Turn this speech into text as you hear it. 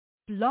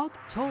Blog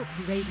Talk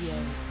Radio.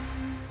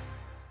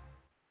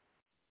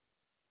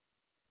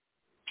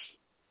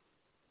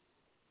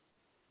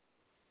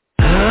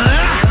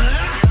 Talk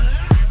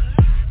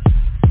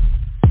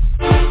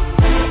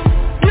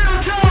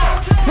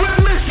with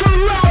Mr.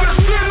 Robert.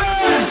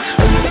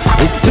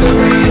 The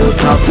real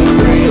talk with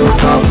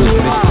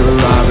Mr.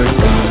 Robert.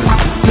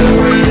 The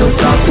real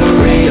talk with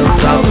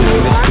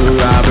Mr.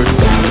 Robert.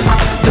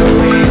 The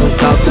real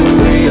talk with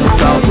Mr.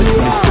 Robert. With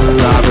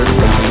Mr. Robert.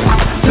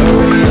 The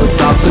real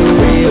talk with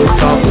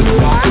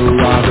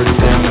Mr. Robert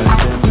Simmons.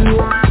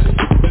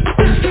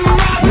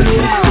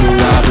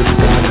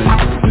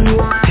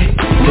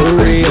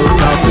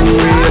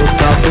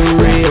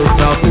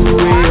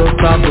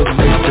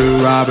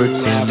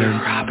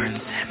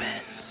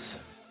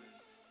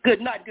 Good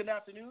night, good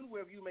afternoon,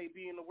 wherever you may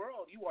be in the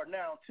world. You are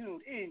now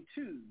tuned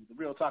into the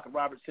Real Talk of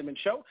Robert Simmons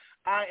show.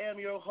 I am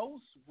your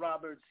host,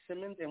 Robert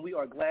Simmons, and we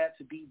are glad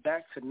to be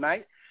back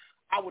tonight.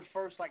 I would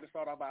first like to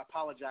start off by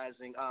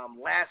apologizing.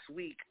 Last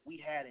week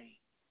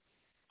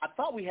I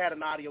thought we had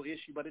an audio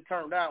issue, but it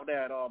turned out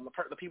that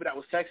the people that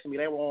was texting me,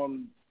 they were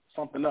on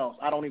something else.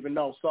 I don't even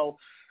know.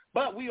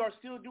 But we are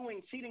still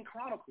doing Cheating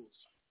Chronicles.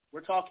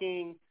 We're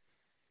talking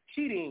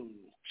cheating,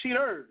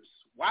 cheaters.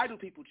 Why do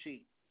people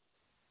cheat?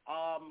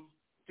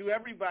 Do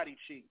everybody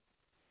cheat?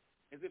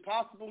 Is it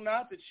possible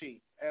not to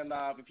cheat? And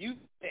if you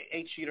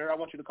a cheater, I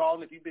want you to call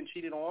in. If you've been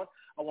cheated on,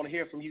 I want to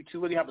hear from you too.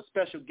 We have a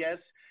special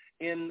guest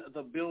in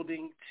the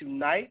building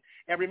tonight.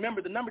 And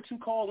remember, the number to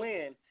call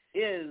in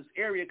is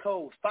area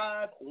code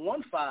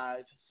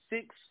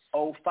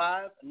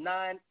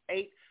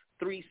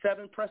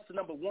 515-605-9837. Press the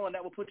number 1.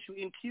 That will put you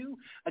in queue.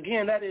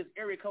 Again, that is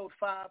area code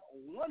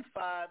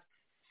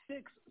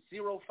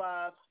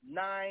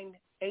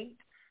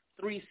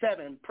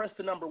 515-605-9837. Press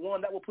the number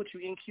 1. That will put you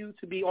in queue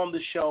to be on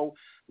the show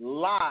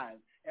live.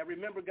 And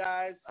remember,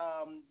 guys,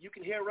 you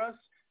can hear us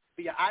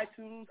via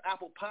iTunes,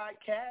 Apple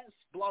Podcasts,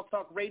 Blog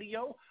Talk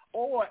Radio,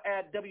 or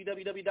at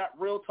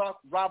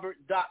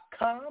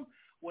www.realtalkrobert.com,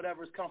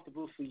 whatever is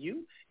comfortable for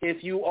you.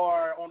 If you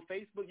are on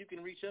Facebook, you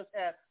can reach us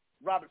at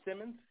Robert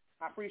Simmons.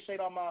 I appreciate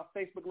all my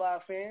Facebook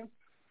Live fans.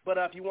 But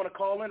if you want to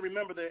call in,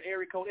 remember the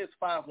area code is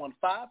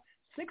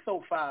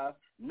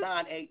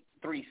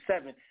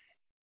 515-605-9837.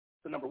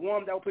 The number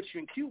 1, that will put you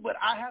in queue. But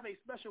I have a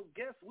special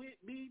guest with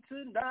me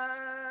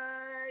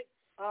tonight.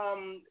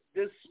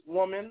 This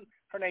woman,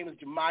 her name is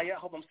Jemiah. I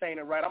hope I'm saying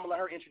it right. I'm going to let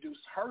her introduce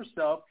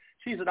herself.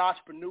 She's an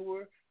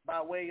entrepreneur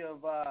by way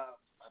of, I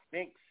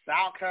think,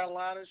 South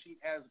Carolina. She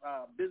has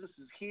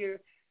businesses here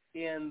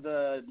in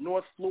the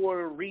North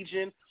Florida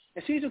region.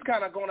 And she's just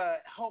kind of going to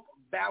help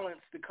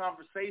balance the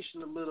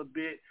conversation a little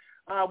bit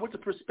with the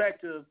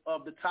perspective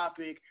of the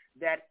topic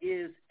that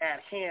is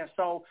at hand.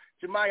 So,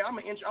 Jemiah, I'm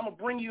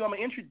gonna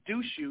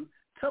introduce you.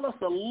 Tell us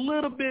a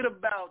little bit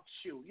about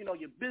you. You know,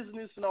 your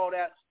business and all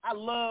that. I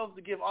love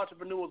to give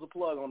entrepreneurs a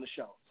plug on the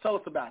show. Tell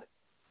us about it.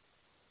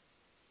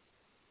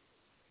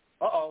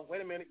 Uh-oh,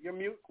 wait a minute. You're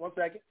mute. 1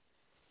 second.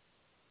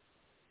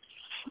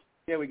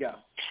 There we go.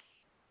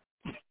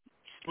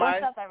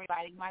 What's up,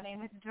 everybody? My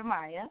name is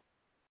Jemiah.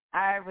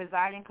 I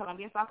reside in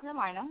Columbia, South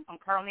Carolina. I'm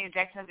currently in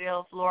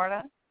Jacksonville,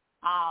 Florida.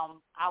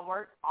 I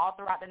work all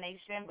throughout the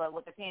nation, but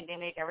with the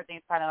pandemic,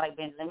 everything's kind of like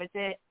been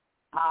limited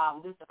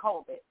due to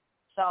COVID.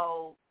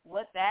 So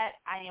with that,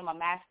 I am a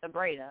master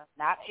braider,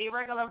 not a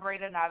regular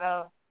braider, not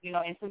a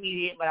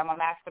intermediate, but I'm a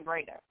master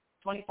braider.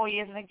 24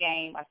 years in the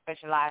game. I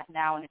specialize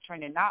now in the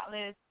trending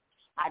knotless.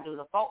 I do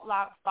the fault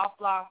lock, soft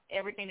lock,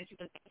 everything that you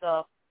can think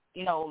of.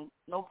 You know,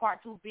 no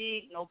part too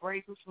big, no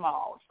braid too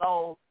small.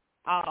 So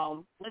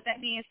with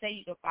that being said,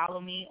 you can follow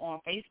me on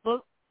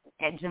Facebook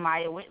at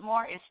Jemiah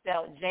Whitmore. It's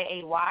spelled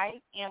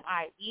Jaymie.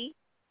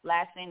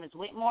 Last name is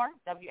Whitmore,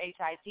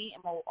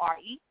 Whitmore.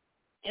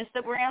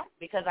 Instagram,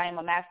 because I am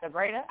a master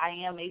braider, I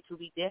am made to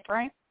be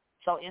different.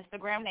 So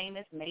Instagram name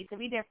is Made to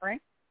Be Different.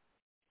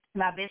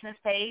 My business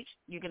page,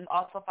 you can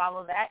also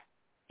follow that.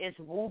 It's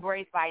Woo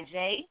Braids by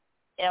J,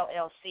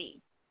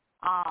 LLC.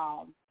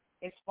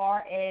 As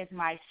far as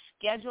my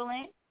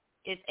scheduling,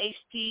 it's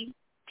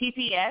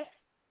HTTPS,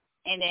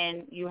 and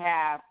then you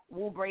have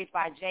Woo Braids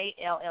by J,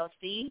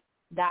 LLC.as.me,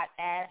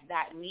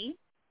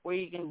 where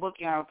you can book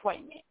your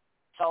appointment.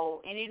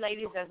 So any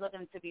ladies that's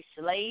looking to be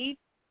slayed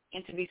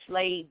and to be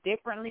slayed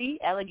differently,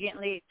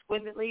 elegantly,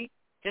 exquisitely,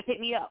 just hit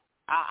me up.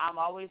 I'm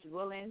always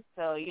willing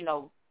to,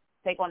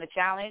 take on the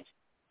challenge.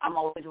 I'm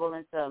always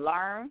willing to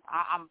learn.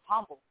 I'm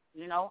humble,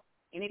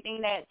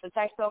 Anything that's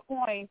attached to a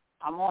coin,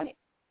 I'm on it.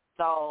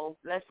 So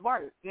let's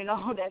work.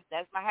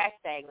 That's my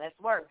hashtag. Let's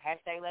work.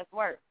 Hashtag let's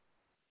work.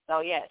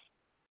 So, yes.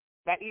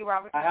 Back to you,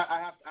 Robert. I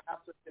have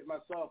to say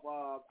myself,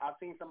 I've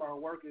seen some of her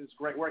work. Is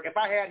great work. If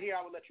I had hair,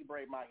 I would let you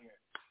braid my hair.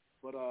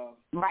 But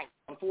right.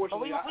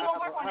 Unfortunately, but we're going to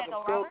work on that,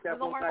 though, Robert. We're going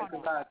to work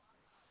on that.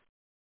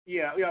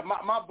 Yeah.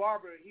 My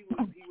barber, he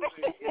was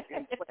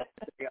in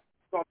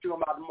talk to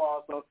him about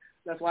tomorrow, so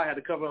that's why I had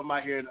to cover up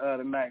my hair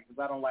tonight,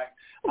 because I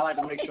like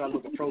to make sure I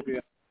look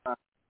appropriate.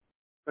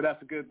 But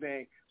that's a good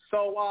thing.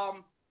 So,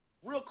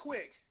 real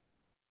quick,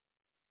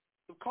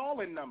 the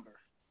call-in number.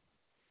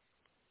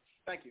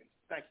 Thank you.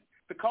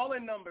 The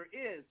call-in number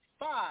is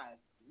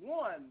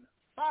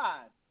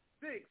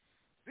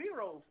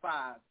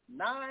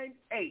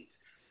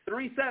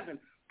 515-605-9837.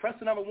 Press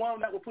the number 1.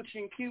 That will put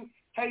you in queue.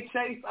 Hey,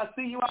 Chase, I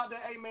see you out there.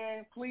 Hey,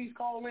 man, please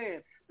call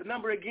in. The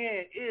number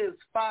again is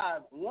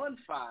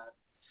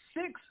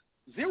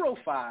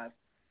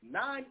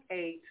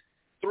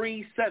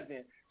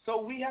 515-605-9837.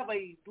 So we have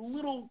a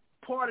little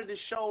part of the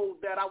show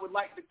that I would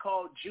like to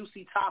call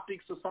Juicy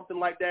Topics or something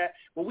like that,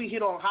 where we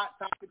hit on hot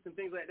topics and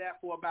things like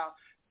that for about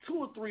 2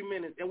 or 3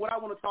 minutes. And what I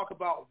want to talk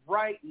about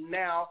right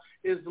now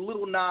is the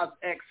Lil Nas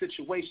X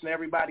situation that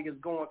everybody is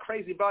going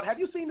crazy about. Have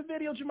you seen the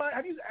video, Jemima?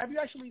 Have you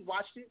actually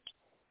watched it?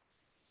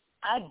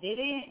 I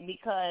didn't,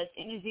 because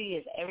energy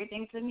is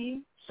everything to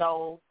me.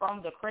 So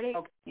from the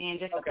critics and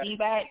just the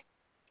feedback,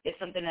 it's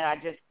something that I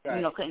just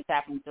couldn't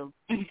tap into.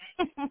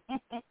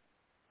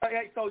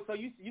 Okay, so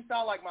you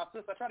sound like my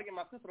sister. I tried to get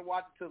my sister to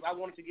watch it because I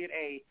wanted to get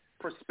a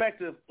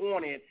perspective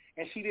on it,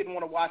 and she didn't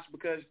want to watch it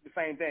because the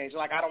same thing. She's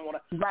like, I don't want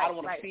to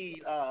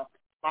feed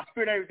my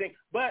spirit and everything.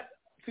 But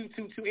to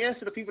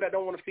answer the people that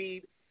don't want to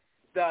feed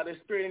their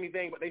spirit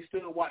anything, but they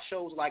still watch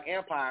shows like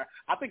Empire,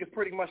 I think it's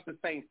pretty much the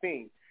same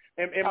thing.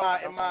 In my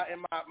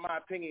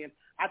opinion,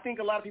 I think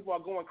a lot of people are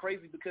going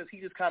crazy because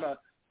he just kind of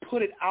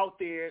put it out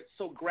there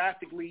so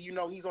graphically. You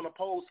know, he's on a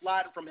pole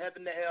sliding from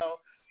heaven to hell.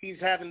 He's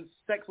having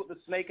sex with the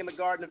snake in the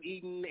Garden of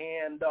Eden,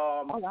 and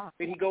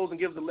then he goes and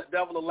gives the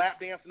devil a lap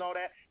dance and all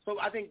that. So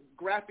I think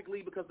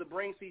graphically, because the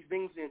brain sees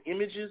things in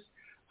images,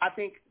 I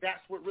think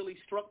that's what really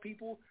struck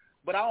people.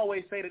 But I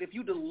always say that if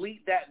you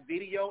delete that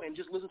video and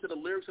just listen to the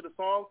lyrics of the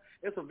song,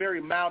 it's a very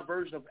mild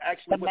version of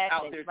actually what's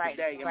out there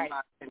today. In my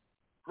opinion.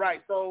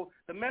 Right. So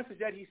the message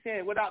that he's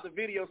saying without the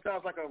video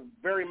sounds like a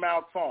very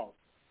mild song.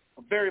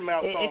 A very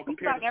mild song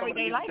compared to some of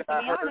the music that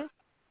I heard.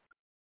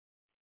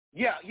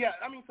 Yeah.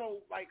 I mean,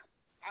 so, like,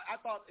 I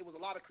thought it was a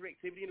lot of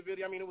creativity in the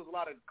video. I mean, it was a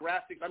lot of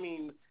graphics. I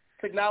mean,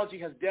 technology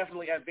has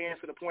definitely advanced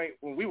to the point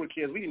when we were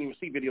kids, we didn't even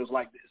see videos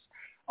like this.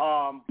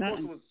 Of course,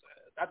 it was.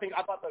 I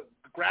thought the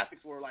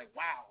graphics were like,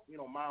 wow,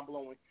 mind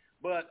blowing.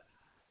 But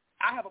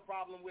I have a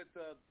problem with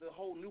the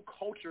whole new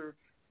culture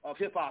of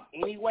hip hop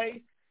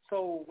anyway.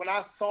 So when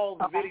I saw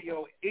the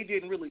video, it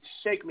didn't really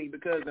shake me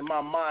because in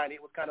my mind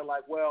it was kind of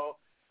like, well,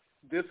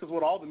 this is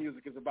what all the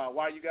music is about.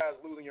 Why are you guys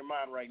losing your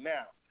mind right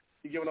now?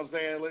 You get what I'm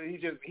saying?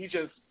 He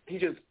just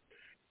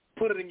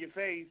put it in your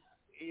face,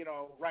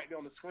 right there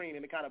on the screen,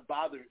 and it kind of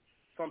bothered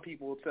some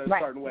people to a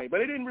certain way.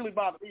 But it didn't really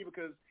bother me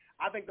because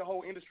I think the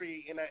whole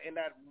industry in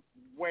that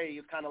way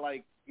is kind of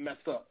like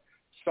messed up.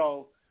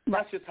 So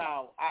that's just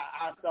how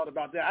I felt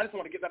about that. I just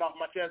want to get that off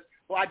my chest.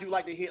 Well, I do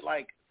like to hit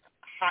like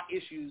hot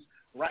issues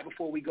right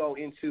before we go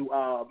into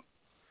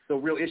the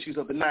real issues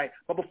of the night.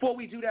 But before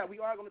we do that, we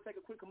are going to take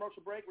a quick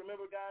commercial break.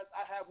 Remember, guys,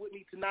 I have with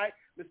me tonight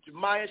Ms.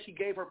 Jemima. She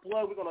gave her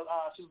plug.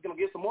 She's going to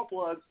give some more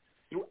plugs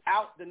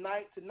throughout the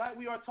night. Tonight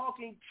we are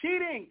talking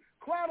cheating,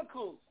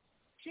 chronicles,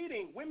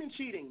 cheating, women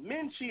cheating,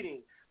 men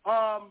cheating,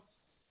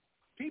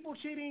 people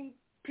cheating,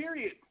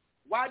 period.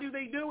 Why do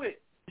they do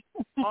it?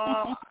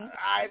 I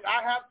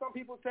have some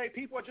people say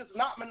people are just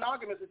not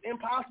monogamous. It's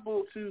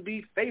impossible to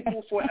be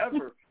faithful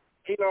forever.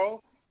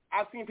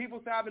 I've seen people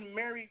say I've been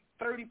married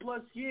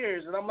 30-plus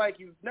years, and I'm like,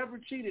 you've never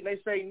cheated. They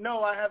say,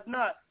 no, I have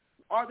not.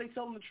 Are they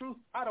telling the truth?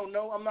 I don't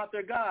know. I'm not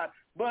their God.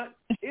 But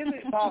is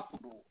it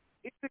possible?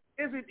 Is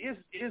it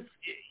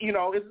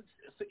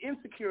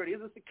insecurity?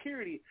 Is it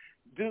security?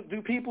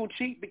 Do people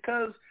cheat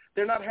because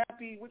they're not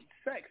happy with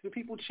sex? Do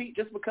people cheat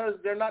just because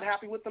they're not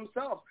happy with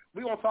themselves?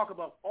 We're going to talk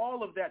about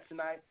all of that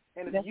tonight.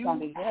 And if you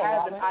have an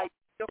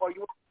idea or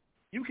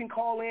you can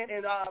call in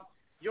and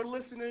your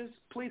listeners,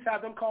 please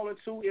have them call in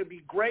too. It would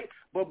be great.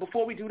 But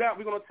before we do that,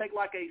 we're going to take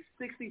like a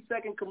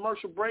 60-second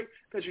commercial break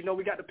because,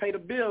 we got to pay the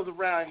bills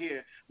around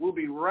here. We'll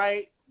be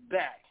right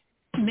back.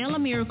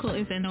 Miracle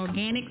is an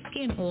organic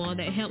skin oil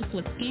that helps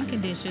with skin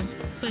conditions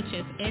such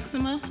as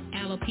eczema,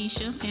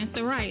 alopecia, and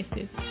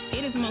psoriasis.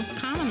 It is most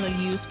commonly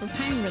used for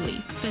pain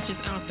relief, such as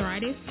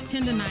arthritis,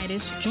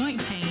 tendonitis, joint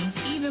pain,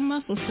 even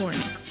muscle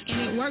soreness,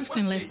 and it works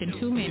in less than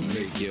 2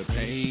 minutes. Make your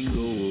pain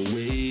go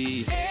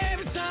away.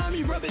 Every time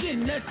you rub it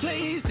in that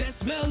place, that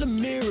smell of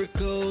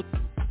miracle.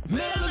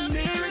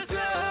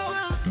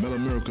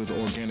 Miracle is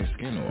organic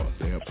skin oil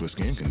that helps with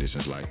skin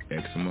conditions like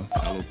eczema,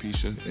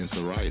 alopecia, and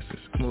psoriasis.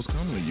 Most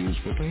commonly used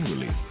for pain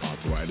relief,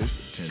 arthritis,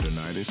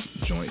 tendonitis,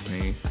 joint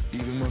pain,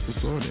 even muscle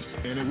soreness.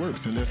 And it works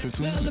in less than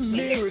 2 minutes.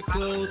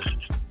 Miracle.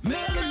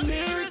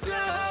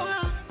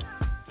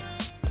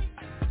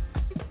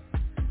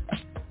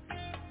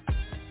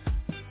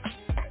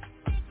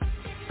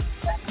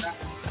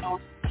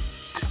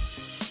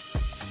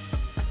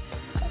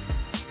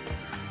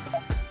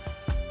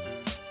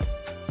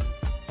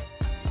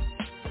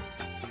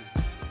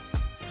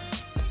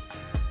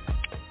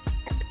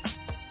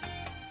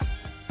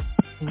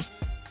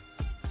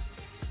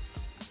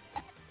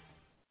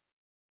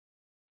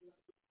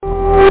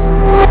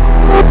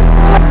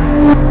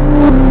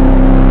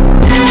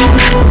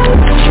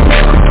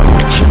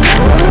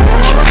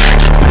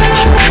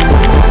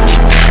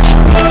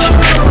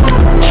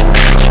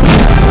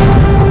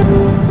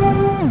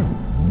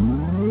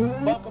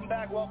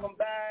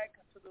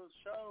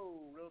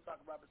 Talk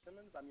Robert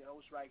Simmons. I'm your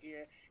host right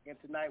here, and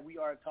tonight we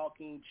are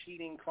talking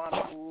Cheating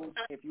Chronicles.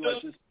 If you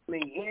are just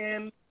tuning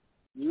in,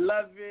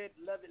 love it,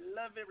 love it,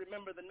 love it.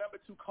 Remember, the number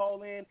to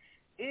call in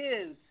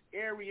is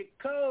area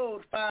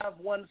code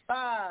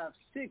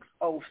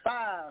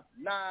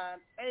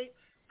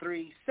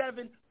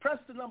 515-605-9837. Press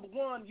the number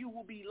 1. You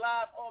will be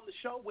live on the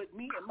show with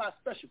me and my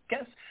special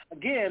guest.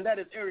 Again, that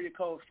is area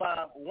code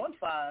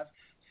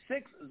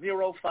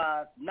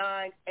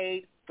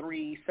 515-605-9837.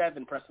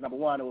 Press the number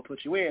 1. It will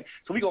put you in.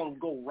 So we're going to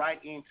go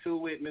right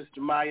into it, Ms.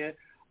 Jemiah.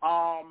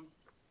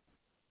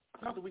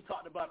 Something we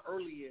talked about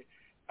earlier,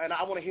 and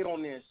I want to hit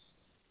on this.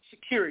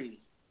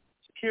 Security,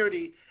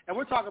 and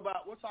we're talking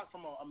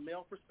from a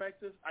male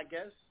perspective, I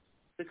guess,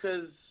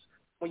 because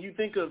when you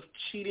think of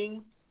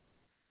cheating,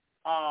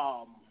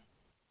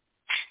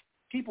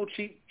 people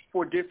cheat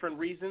for different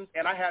reasons,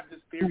 and I have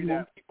this theory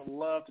that people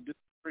love to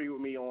disagree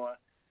with me on.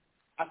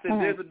 I said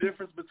there's a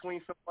difference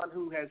between someone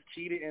who has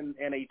cheated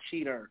and a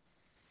cheater.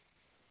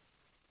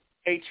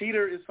 A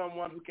cheater is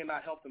someone who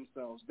cannot help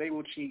themselves. They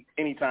will cheat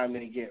anytime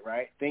they get,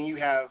 right? Then you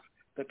have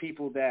the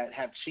people that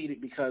have cheated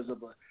because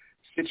of a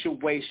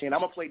situation. I'm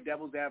going to play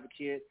devil's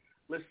advocate.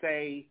 Let's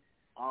say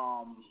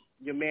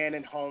your man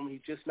at home,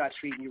 he's just not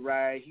treating you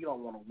right. He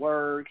don't want to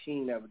work. He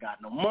ain't never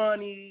got no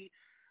money.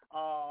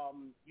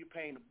 You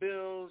paying the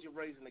bills. You're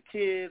raising the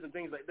kids and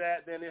things like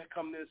that. Then there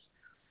come this,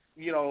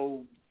 I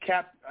don't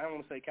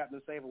want to say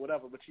Captain Save or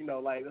whatever, but,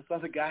 like this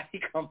other guy, he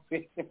comes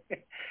in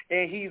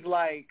and he's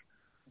like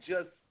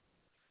just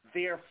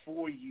there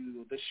for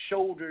you, the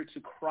shoulder to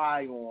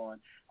cry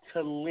on,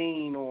 to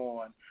lean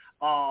on.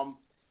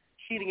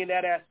 Cheating in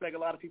that aspect, a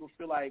lot of people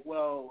feel like,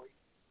 well,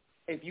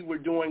 if you were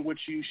doing what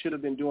you should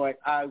have been doing,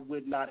 I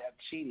would not have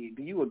cheated.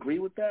 Do you agree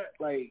with that?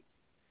 Like,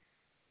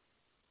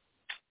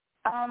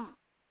 I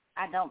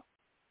don't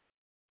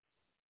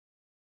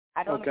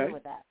agree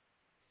with that.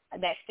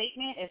 That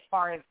statement, as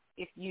far as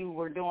if you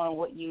were doing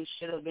what you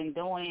should have been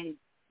doing,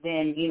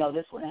 then,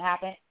 this wouldn't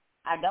happen.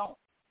 I don't,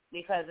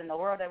 because in the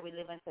world that we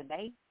live in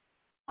today,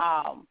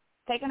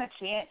 taking a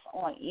chance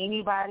on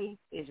anybody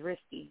is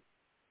risky.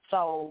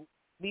 So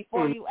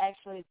before you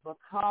actually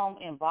become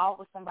involved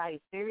with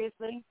somebody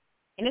seriously,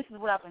 and this is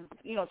what I've been,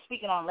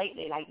 speaking on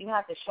lately, like you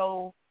have to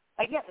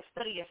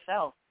study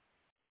yourself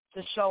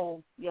to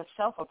show your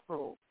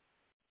self-approval.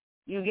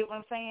 You get what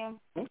I'm saying?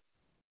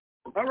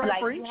 All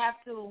right, like you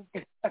have to,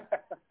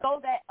 so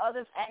that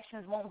others'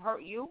 actions won't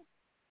hurt you,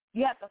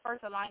 you have to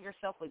first align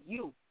yourself with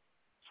you,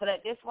 so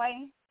that this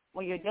way,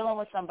 when you're dealing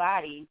with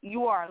somebody,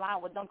 you are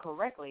aligned with them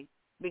correctly,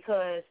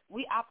 because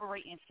we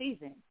operate in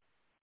seasons.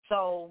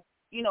 So,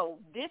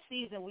 this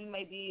season we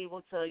may be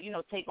able to,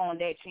 take on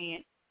that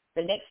chance.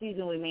 The next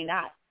season we may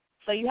not.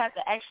 So you have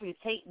to actually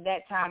take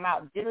that time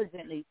out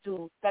diligently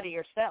to study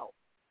yourself,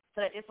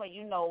 so that this way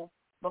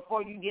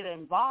before you get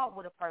involved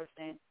with a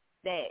person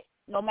that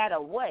no matter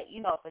what,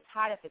 if it's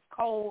hot, if it's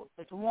cold, if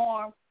it's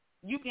warm,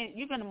 you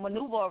can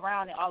maneuver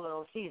around in all of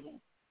those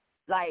seasons.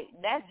 Like,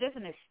 that's just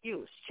an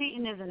excuse.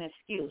 Cheating is an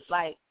excuse.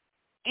 Like,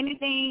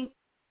 anything,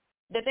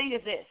 the thing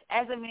is this,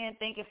 as a man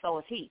thinketh, so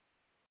is he.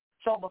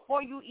 So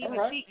before you even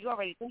cheat, you're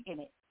already thinking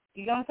it.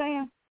 You know what I'm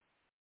saying?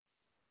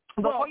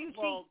 Before you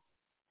cheat.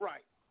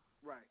 Right.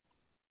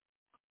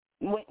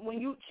 When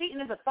you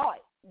cheating is a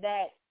thought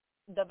that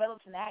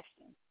develops an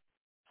action.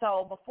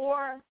 So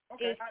before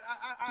it's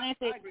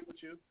planted I agree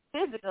with you.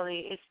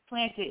 Physically, it's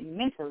planted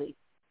mentally.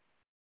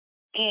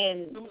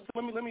 And so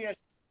let me ask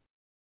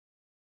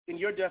you, in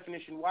your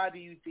definition, why do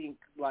you think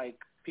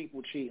like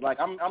people cheat? Like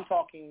I'm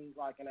talking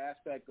like an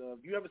aspect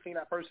of, you ever seen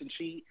that person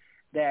cheat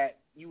that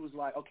you was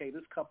like, okay,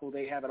 this couple,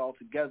 they have it all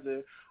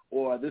together,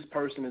 or this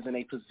person is in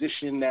a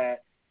position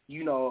that,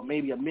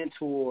 maybe a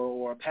mentor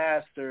or a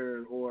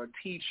pastor or a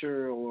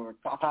teacher or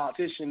a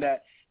politician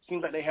that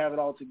seems like they have it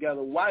all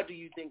together. Why do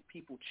you think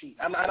people cheat?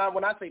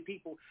 When I say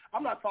people,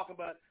 I'm not talking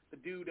about the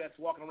dude that's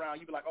walking around.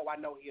 You be like, oh, I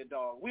know he a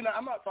dog.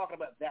 I'm not talking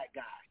about that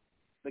guy.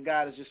 The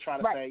guy that's just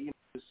trying to say,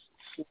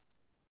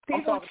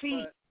 people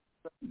cheat.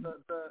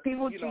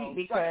 People cheat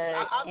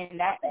because in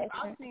that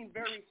I've seen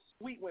very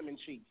sweet women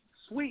cheat.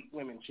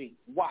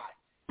 Why?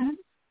 Mm-hmm.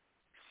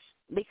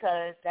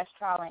 Because that's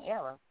trial and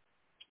error.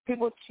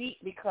 People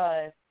cheat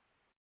because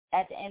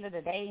at the end of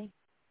the day,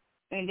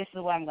 and this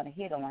is what I'm going to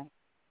hit on,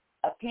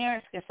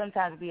 appearance can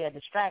sometimes be a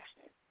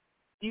distraction.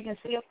 You can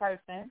see a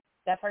person,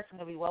 that person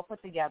can be well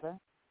put together.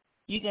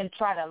 You can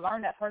try to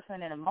learn that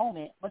person in a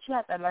moment, but you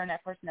have to learn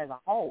that person as a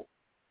whole.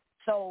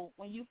 So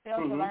when you fail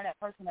to learn that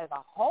person as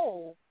a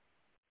whole,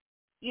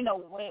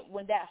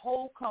 when that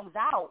whole comes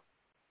out,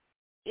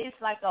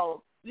 it's like a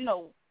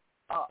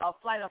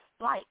fight or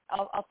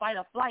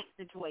flight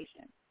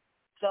situation.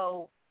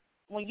 So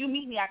when you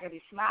meet me, I can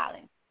be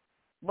smiling,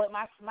 but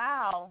my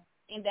smile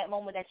in that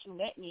moment that you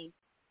met me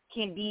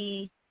can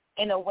be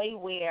in a way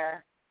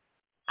where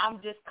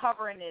I'm just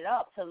covering it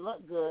up to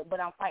look good, but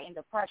I'm fighting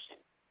depression.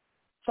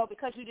 So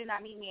because you did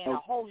not meet me in a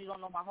whole, you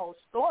don't know my whole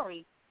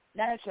story.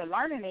 Now that you're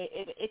learning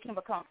it can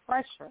become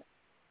pressure.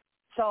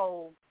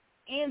 So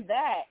in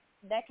that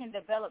can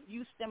develop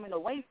you stemming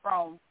away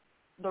from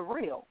the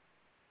real.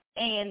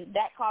 and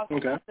that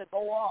causes us to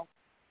go off,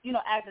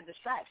 as a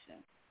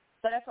distraction.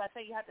 So that's why I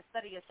say you have to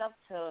study yourself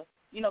to,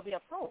 be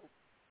approved.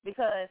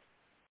 Because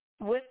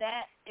with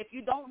that, if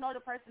you don't know the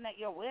person that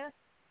you're with,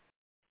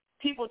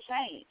 people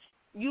change.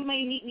 You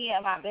may meet me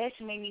at my best,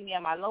 you may meet me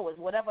at my lowest.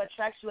 Whatever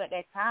attracts you at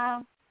that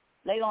time,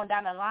 later on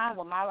down the line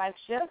when my life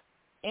shifts,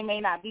 it may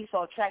not be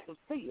so attractive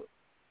to you.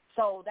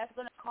 So that's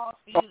going to cause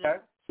for you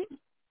to cheat,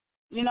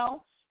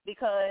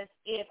 because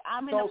if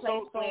I'm in a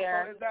place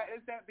where... So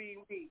is that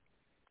being weak?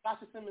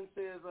 Dr. Simmons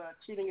says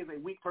cheating is a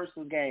weak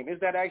person's game. Is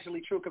that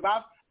actually true?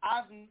 Because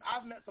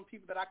I've met some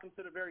people that I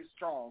consider very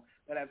strong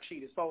that have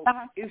cheated. So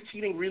is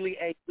cheating really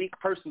a weak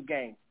person's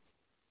game?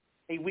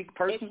 A weak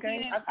person's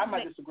game? I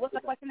might disagree. What's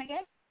the question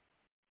again?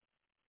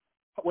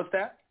 What's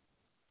that?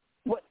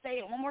 Say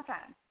it one more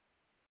time.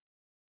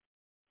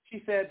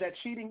 She said that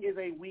cheating is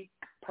a weak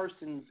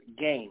person's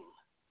game.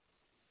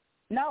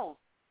 No.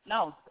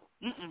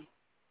 Mm-mm.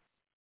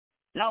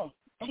 No.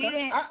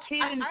 Okay.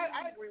 Cheating.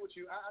 I agree with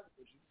you. I agree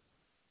with you.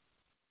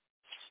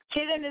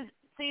 Cheating is,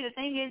 the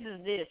thing is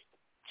this.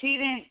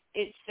 Cheating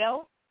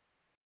itself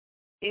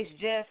is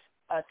just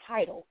a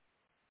title.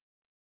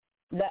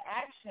 The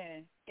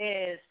action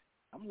is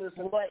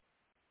what,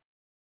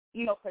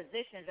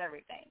 positions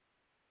everything.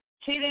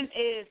 Cheating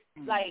is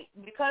like,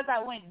 because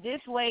I went this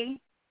way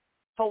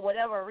for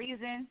whatever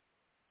reason,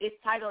 it's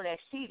titled as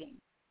cheating.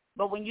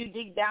 But when you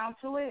dig down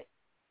to it,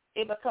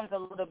 it becomes a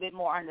little bit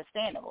more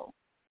understandable.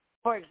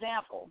 For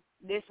example,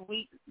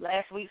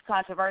 last week's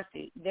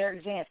controversy,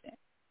 Derrick Jackson.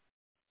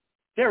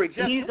 Derrick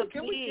Jackson.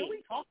 Can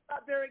we talk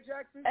about Derrick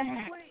Jackson?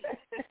 Please.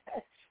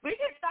 We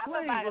can talk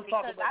about it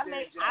because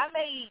I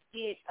may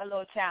get a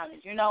little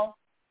challenge,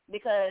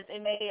 because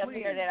it may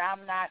appear that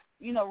I'm not,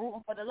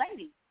 rooting for the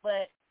ladies.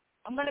 But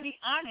I'm going to be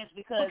honest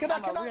because can I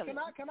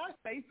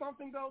say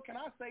something, though? Can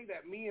I say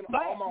that me and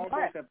all my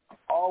friends have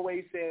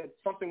always said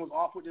something was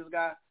off with this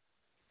guy?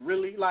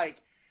 Really? Like,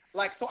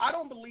 so I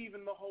don't believe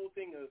in the whole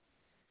thing of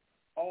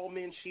all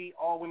men cheat,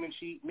 all women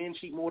cheat, men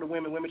cheat more than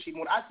women, women cheat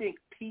more. I think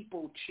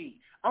people cheat.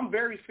 I'm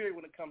very fair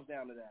when it comes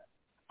down to that.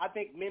 I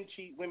think men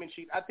cheat, women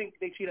cheat. I think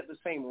they cheat at the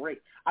same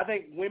rate. I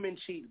think women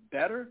cheat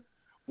better.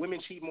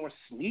 Women cheat more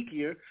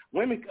sneakier.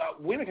 Women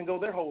can go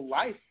their whole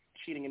life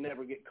cheating and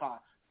never get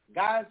caught.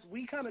 Guys,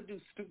 we kind of do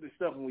stupid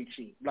stuff when we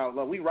cheat. Like,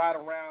 we ride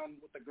around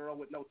with a girl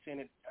with no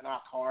tenant in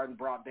our car in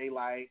broad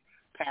daylight,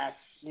 past,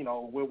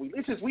 where we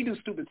do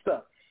stupid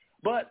stuff.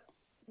 But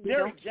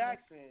Derrick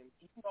Jackson,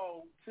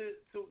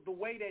 to the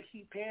way that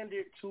he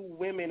pandered to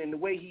women and the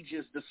way he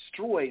just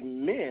destroyed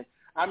men.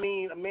 I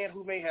mean, a man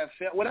who may have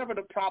failed, whatever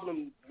the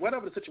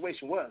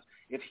situation was,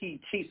 if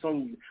he cheats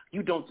on you,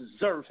 you don't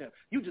deserve him.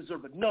 You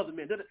deserve another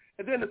man.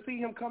 And then to see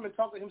him come and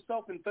talk to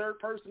himself in third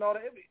person, all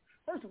that.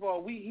 First of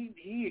all,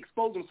 he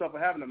exposed himself for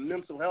having a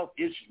mental health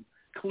issue,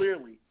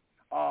 clearly.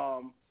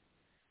 I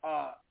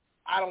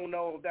don't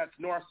know if that's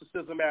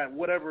narcissism at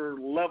whatever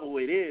level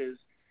it is,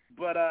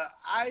 but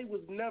I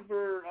was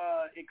never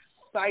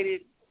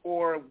excited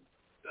or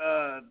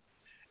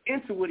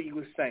into what he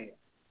was saying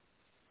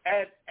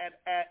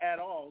at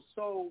all.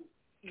 So,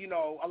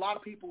 a lot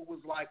of people was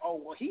like,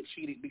 oh, well, he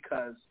cheated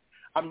because,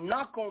 I'm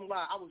not going to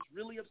lie, I was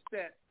really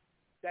upset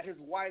that his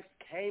wife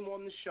came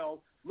on the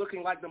show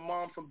looking like the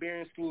mom from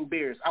Berenstain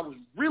Bears. I was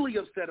really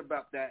upset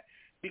about that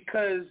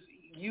because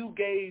you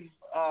gave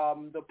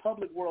the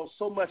public world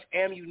so much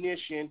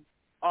ammunition.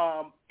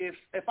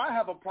 If I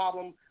have a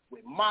problem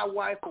with my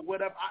wife or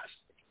whatever,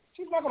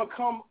 she's not going to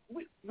come.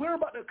 We're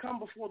about to come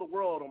before the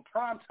world on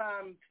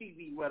primetime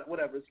TV,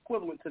 whatever. It's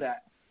equivalent to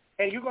that.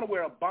 And you're going to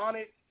wear a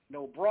bonnet,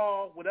 no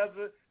bra,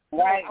 whatever.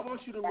 Right. I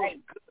want you to look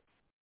good.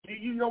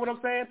 You know what I'm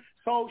saying?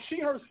 So she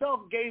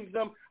herself gave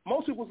them,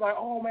 most people was like,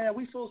 oh, man,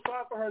 we feel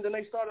sorry for her. And then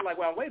they started like,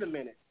 well, wait a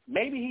minute.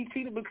 Maybe he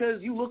cheated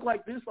because you look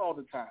like this all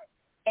the time.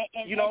 And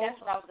that's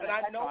what I was going to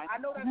say. I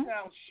know that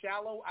sounds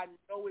shallow. I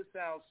know it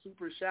sounds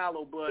super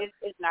shallow, but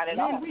it's not at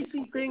all. We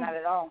see things. Not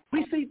at all.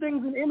 We see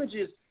things in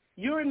images.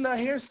 You're in the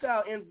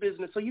hairstyle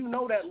business, so you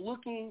know that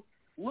looking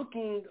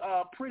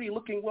pretty,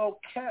 looking well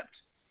kept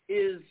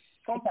is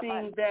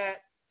something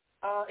that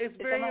is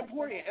very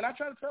important. And I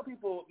try to tell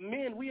people,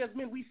 we as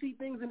men, we see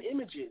things in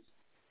images.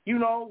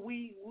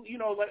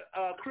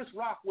 Chris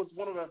Rock was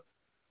one of the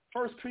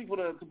first people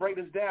to break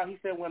this down. He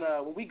said when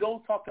we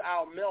go talk to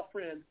our male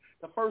friends,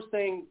 the first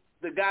thing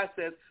the guy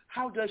says,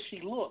 how does she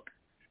look?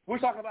 We're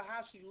talking about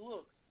how she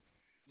looks.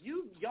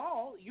 You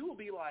will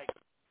be like,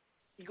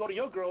 you go to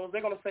your girls,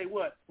 they're going to say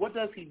what? What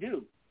does he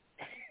do?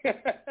 You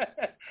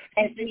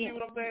see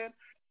what I'm saying?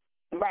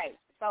 Right.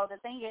 So the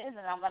thing is,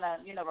 and I'm going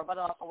to,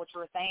 rebuttal off of what you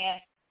were saying,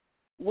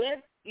 with,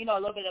 a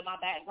little bit of my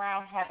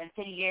background, having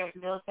 10 years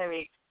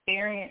military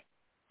experience,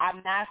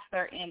 I'm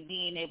master in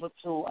being able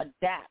to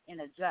adapt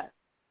and adjust.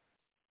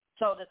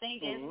 So the thing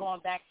is,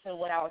 going back to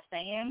what I was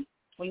saying,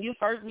 when you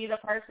first meet a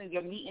person,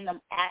 you're meeting them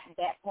at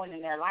that point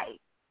in their life.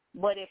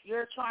 But if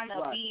you're trying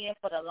to be in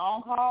for the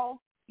long haul,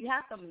 you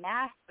have to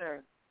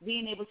master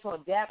being able to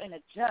adapt and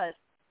adjust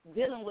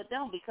dealing with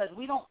them, because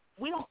we don't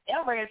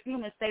ever as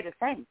humans stay the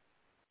same.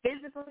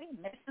 Physically,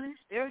 mentally,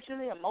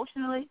 spiritually,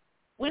 emotionally,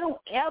 we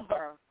don't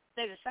ever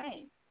stay the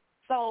same.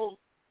 So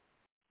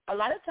a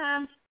lot of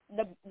times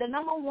the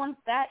number one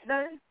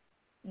factor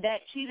that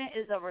cheating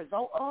is a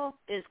result of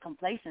is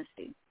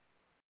complacency.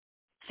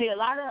 See, a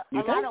lot of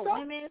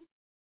women.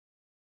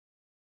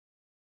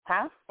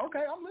 Huh?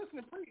 Okay, I'm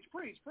listening. Preach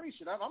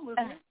it. I'm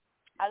listening.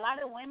 A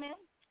lot of women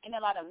and a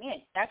lot of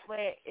men. That's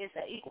where it's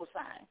an equal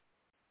sign.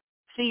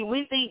 See,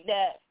 we think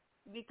that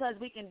because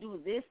we can do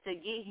this to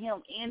get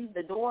him in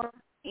the door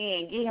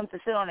and get him to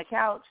sit on the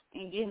couch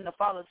and get him to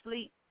fall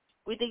asleep,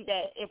 we think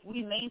that if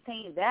we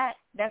maintain that,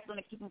 that's going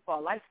to keep him for a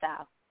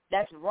lifestyle.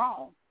 That's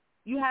wrong.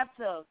 You have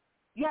to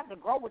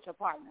grow with your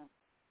partner.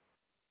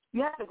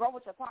 You have to grow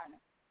with your partner.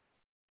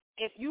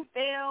 If you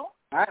fail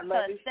to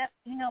accept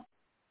him,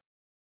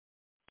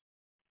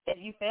 if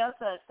you fail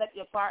to accept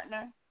your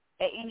partner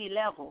at any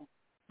level,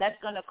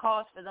 that's going to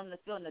cause for them to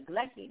feel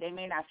neglected. They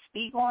may not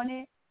speak on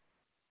it.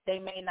 They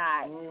may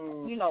not,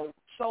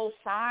 show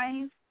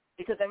signs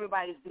because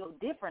everybody's built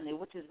differently,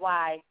 which is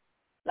why,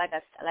 like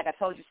I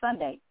told you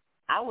Sunday,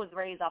 I was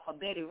raised off of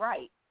Betty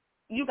Wright.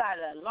 You got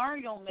to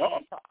learn your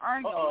man to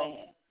earn your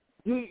man.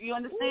 You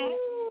understand?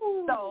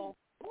 Ooh. So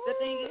the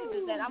thing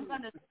is that I'm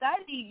going to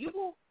study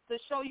you to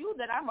show you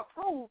that I'm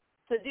approved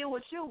to deal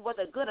with you,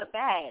 whether good or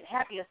bad,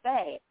 happy or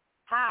sad,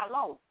 high or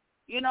low.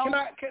 Can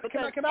I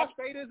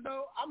say this,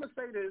 though? I'm going to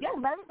say this. Yeah,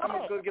 baby, I'm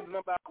going to get the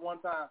number out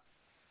one time.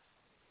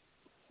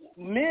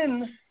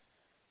 Men,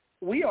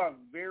 we are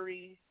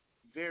very,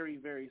 very,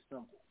 very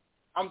simple.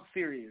 I'm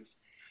serious.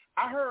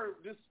 I heard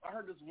this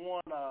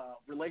one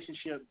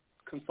relationship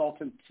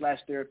consultant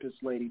 /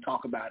 therapist lady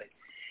talk about it.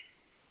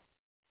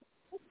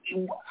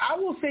 I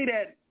will say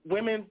that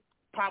women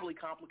probably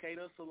complicate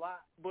us a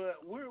lot,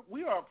 but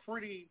we are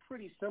pretty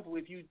simple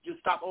if you just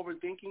stop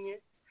overthinking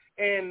it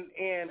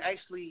and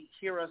actually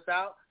hear us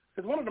out.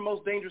 Because one of the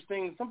most dangerous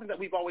things, something that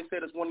we've always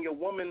said, is when your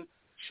woman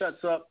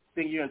shuts up,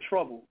 then you're in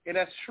trouble, and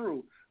that's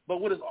true. But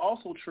what is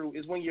also true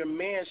is when your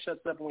man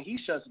shuts up and when he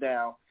shuts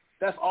down,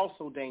 that's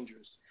also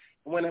dangerous.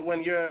 When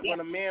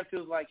a man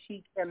feels like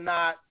he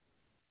cannot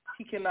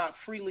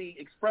freely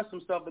express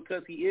himself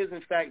because he is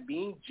in fact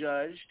being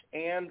judged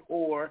and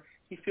or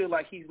he feels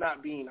like he's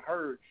not being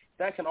heard,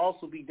 that can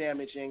also be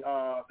damaging.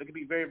 It can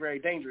be very, very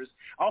dangerous.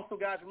 Also,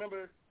 guys,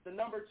 remember the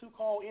number to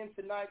call in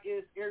tonight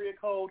is area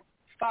code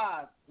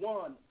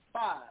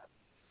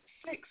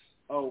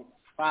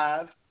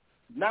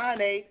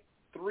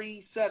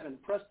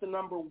 515-605-9837. Press the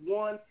number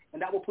 1,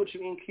 and that will put you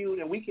in queue,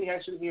 and we can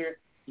actually hear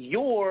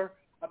your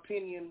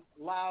opinion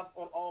live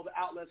on all the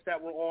outlets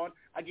that we're on.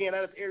 Again,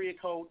 that is area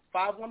code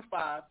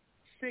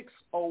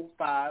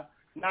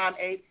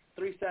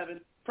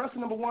 515-605-9837. Press the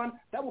number 1.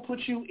 That will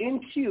put you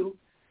in queue,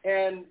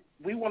 and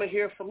we want to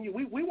hear from you.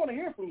 We want to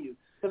hear from you.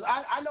 Because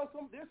I know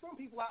there's some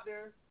people out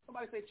there,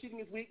 somebody say cheating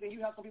is weak, and you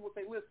have some people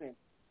say, listen,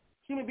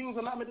 human beings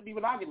are not meant to be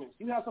monogamous.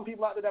 You have some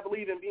people out there that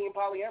believe in being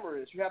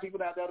polyamorous. You have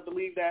people out there that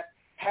believe that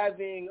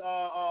having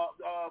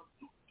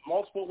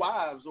multiple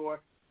wives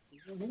or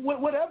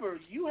whatever.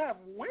 You have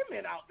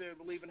women out there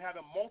believe in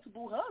having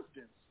multiple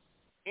husbands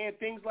and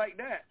things like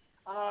that.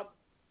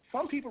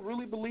 Some people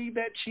really believe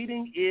that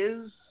cheating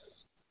is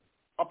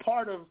a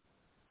part of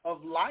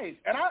life.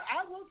 And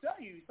I will tell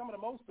you, some of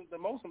the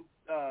most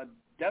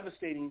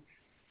devastating,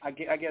 I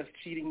guess,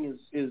 cheating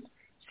is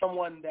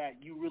someone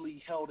that you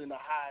really held in a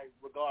high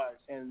regard,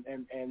 and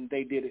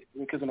they did it.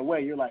 Because in a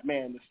way, you're like,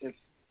 man, if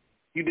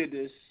you did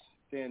this,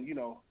 then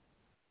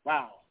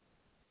wow,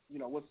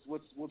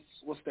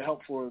 what's the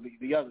help for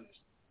the others?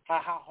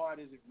 How hard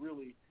is it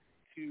really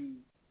to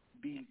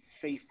be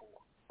faithful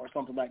or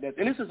something like that?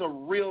 And this is a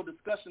real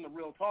discussion, a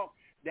real talk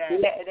that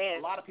a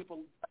lot of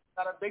people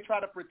they try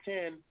to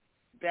pretend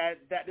that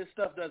this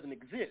stuff doesn't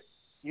exist.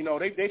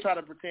 They try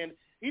to pretend.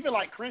 Even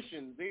like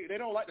Christians, they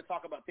don't like to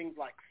talk about things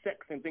like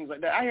sex and things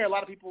like that. I hear a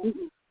lot of people,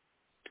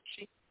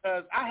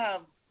 because I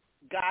have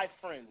guy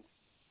friends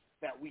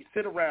that we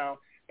sit around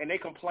and they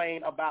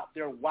complain about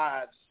their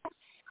wives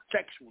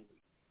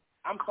sexually.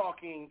 I'm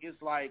talking,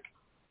 it's like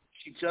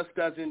she just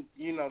doesn't,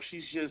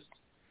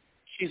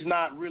 she's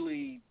not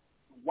really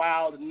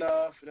wild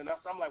enough. And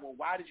I'm like, well,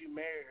 why did you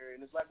marry her?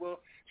 And it's like,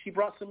 well, she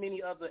brought so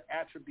many other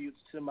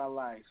attributes to my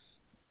life,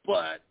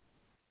 but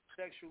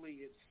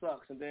sexually it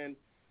sucks. And then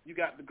you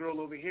got the girl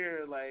over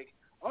here like,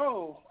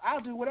 oh,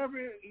 I'll do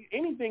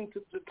anything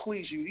to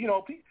please you.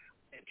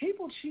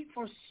 People cheat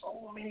for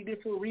so many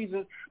different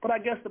reasons, but I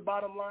guess the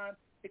bottom line,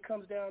 it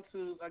comes down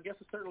to, I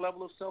guess, a certain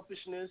level of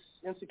selfishness,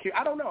 insecurity.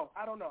 I don't know.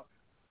 I'm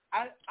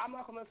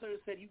not going to necessarily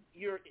say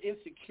you're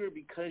insecure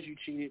because you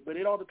cheated, but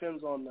it all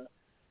depends on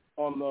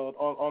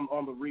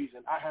the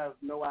reason. I have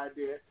no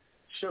idea.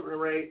 Sugar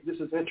Ray, this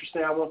is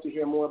interesting. I want to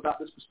hear more about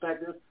this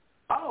perspective.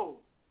 Oh,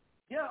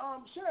 yeah,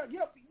 sure.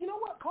 Yeah, you know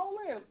what? Call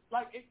in.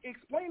 Like,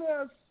 explain to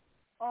us.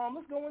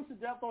 Let's go into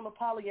depth on the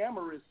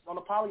polyamory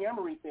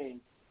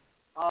thing.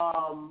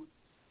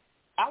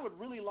 I would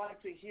really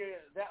like to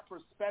hear that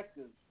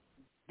perspective,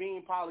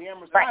 being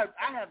polyamorous. Right.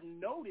 I have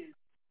noticed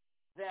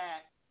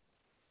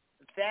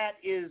that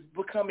is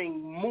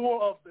becoming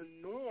more of the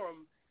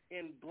norm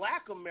in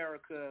Black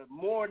America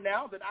more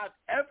now than I've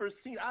ever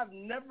seen. I've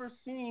never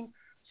seen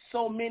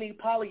so many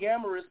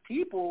polyamorous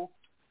people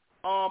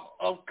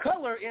of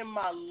color in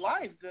my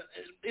life.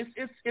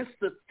 It's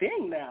the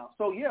thing now.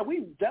 So, yeah,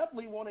 we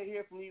definitely want to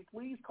hear from you.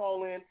 Please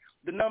call in.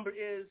 The number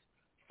is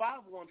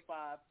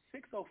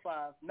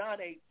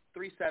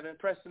 515-605-9837.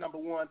 Press the number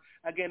 1.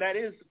 Again, that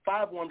is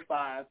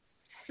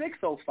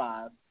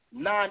 515-605-9837.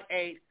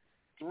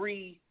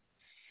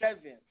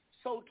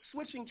 So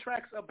switching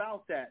tracks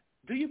about that,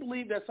 do you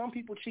believe that some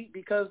people cheat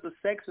because the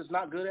sex is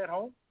not good at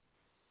home?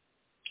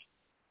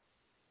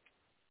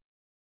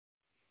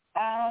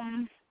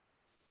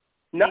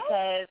 No.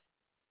 Because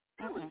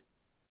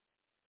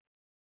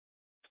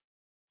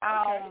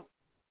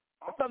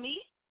for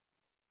me,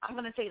 I'm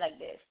going to say like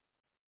this.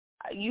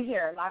 You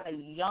hear a lot of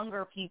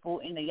younger people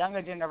in the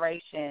younger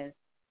generation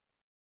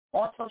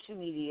on social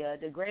media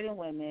degrading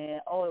women.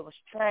 Oh, it was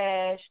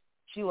trash.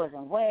 She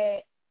wasn't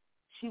wet.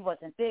 She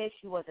wasn't this.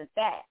 She wasn't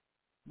that.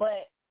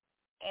 But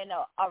in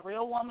a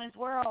real woman's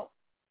world,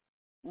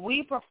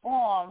 we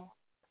perform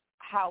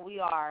how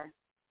we are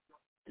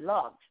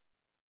loved.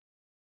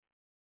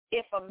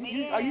 If a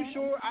man, are you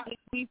sure?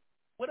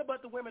 What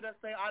about the women that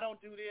say, I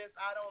don't do this,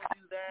 I don't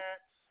do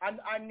that?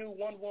 I knew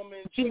one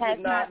woman, she has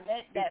did not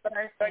met that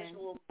person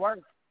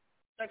worth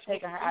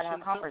taking her out of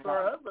her comfort zone.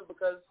 Her husband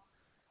because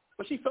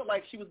she felt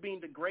like she was being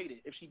degraded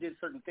if she did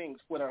certain things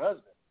with her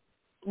husband.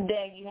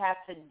 Then you have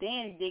to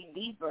then dig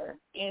deeper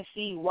and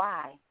see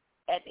why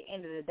at the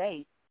end of the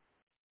day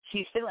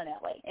she's feeling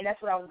that way. And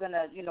that's what I was going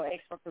to,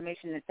 ask for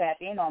permission to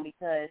tap in on,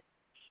 because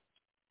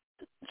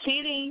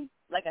cheating,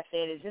 like I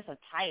said, is just a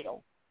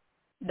title.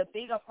 The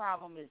bigger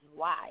problem is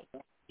why.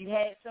 You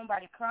had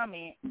somebody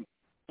comment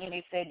and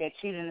they said that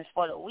cheating is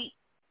for the weak.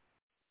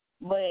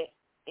 But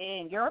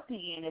in your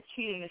opinion, if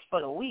cheating is for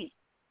the weak,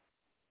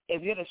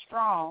 if you're the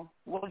strong,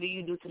 what do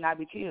you do to not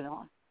be cheated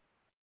on?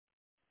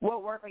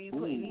 What work are you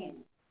putting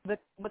in?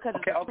 Because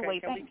it's a two-way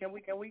thing. Can we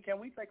take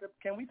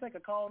a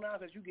call now,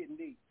 because you're getting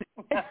deep.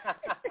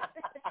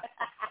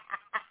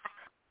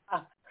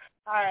 All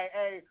right,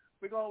 hey,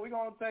 we're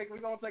gonna take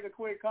a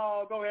quick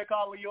call. Go ahead,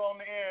 caller, you on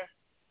the air.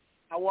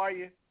 How are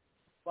you?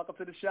 Welcome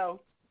to the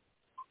show.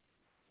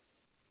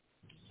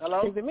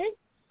 Hello? Is it me?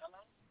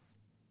 Hello?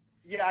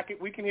 Yeah,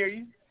 we can hear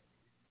you.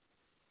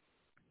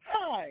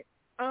 Hi.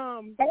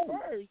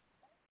 First,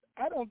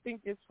 I don't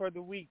think it's for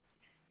the weak.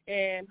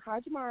 And hi,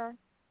 Jamara.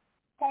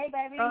 Hey,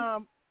 baby.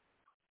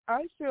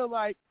 I feel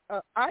like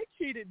I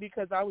cheated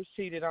because I was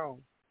cheated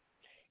on.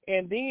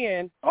 And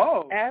then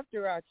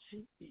after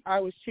I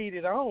was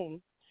cheated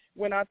on,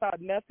 when I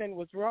thought nothing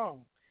was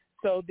wrong.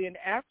 So then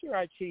after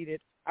I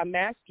cheated, I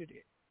mastered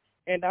it.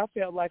 And I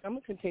felt like I'm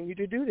going to continue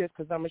to do this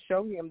because I'm going to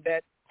show him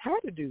that how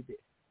to do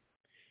this.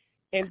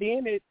 And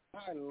then it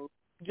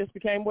just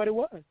became what it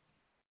was.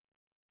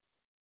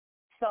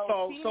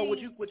 So would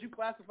you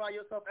classify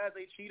yourself as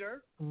a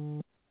cheater?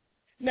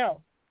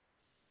 No.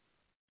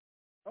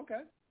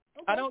 Okay.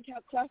 I don't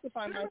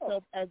classify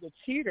myself as a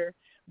cheater,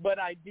 but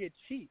I did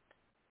cheat.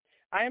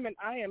 I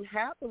am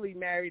happily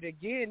married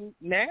again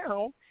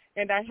now,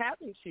 and I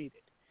haven't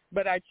cheated.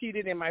 But I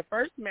cheated in my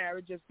first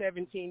marriage of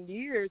 17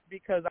 years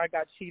because I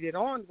got cheated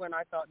on when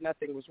I thought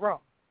nothing was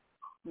wrong.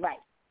 Right.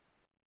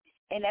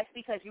 And that's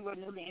because you were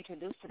newly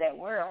introduced to that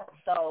world.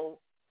 So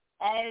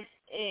as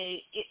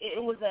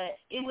it was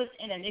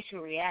an initial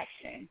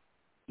reaction.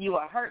 You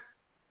were hurt.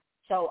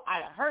 So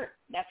out of hurt,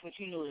 that's what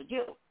you knew to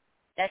do.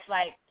 That's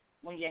like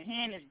when your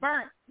hand is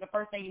burnt, the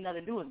first thing you know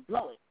to do is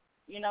blow it,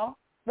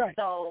 Right.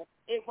 So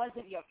it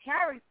wasn't your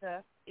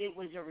character, it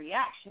was your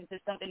reaction to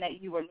something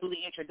that you were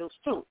newly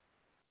introduced to.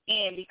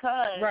 And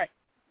because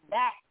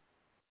that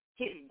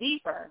hits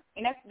deeper,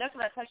 and that's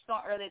what I touched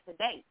on earlier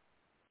today.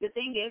 The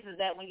thing is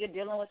that when you're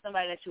dealing with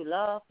somebody that you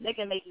love, they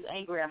can make you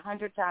angry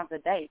 100 times a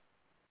day,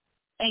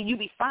 and you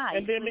be fine.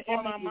 And then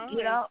in my mind,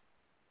 get up,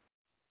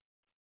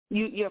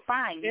 you're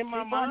fine. In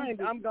my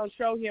mind, I'm going to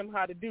show him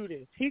how to do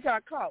this. He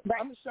got caught. Right.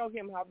 I'm going to show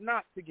him how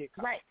not to get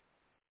caught. Right.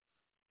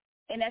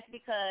 And that's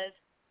because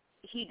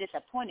he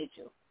disappointed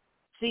you.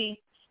 See,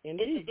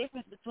 It's the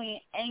difference between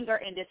anger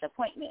and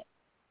disappointment.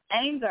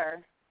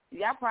 Anger,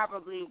 y'all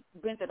probably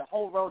been through the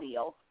whole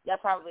rodeo. Y'all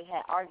probably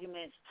had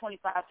arguments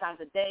 25 times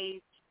a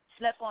day,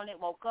 slept on it,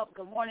 woke up,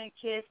 good morning,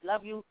 kiss,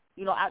 love you,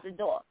 out the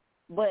door.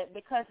 But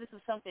because this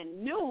is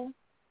something new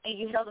and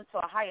you held him to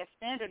a higher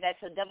standard that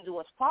should never do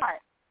us part,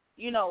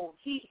 he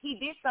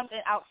did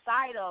something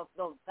outside of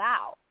those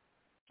vows.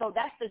 So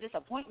that's the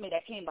disappointment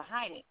that came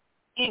behind it.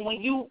 And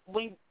when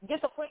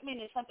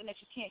disappointment is something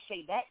that you can't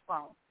shake back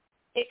from,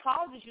 it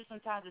causes you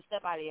sometimes to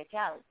step out of your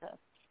character.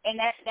 And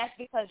that's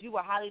because you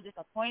were highly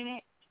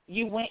disappointed.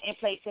 You went and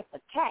played tit for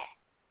tat,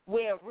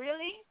 where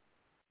really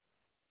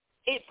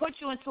it put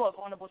you into a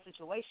vulnerable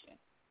situation.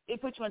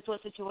 It put you into a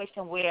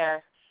situation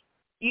where,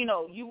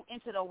 you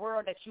entered a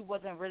world that you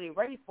wasn't really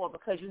ready for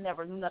because you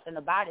never knew nothing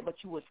about it, but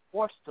you was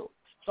forced to.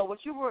 So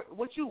you were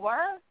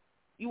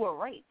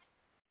raped.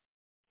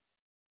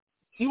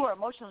 You were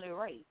emotionally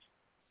raped.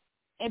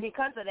 And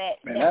because of that,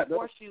 that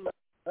forced you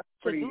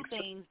to do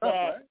things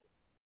that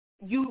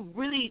you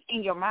really,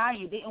 in your mind,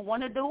 you didn't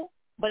want to do,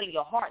 but in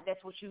your heart,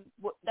 that's what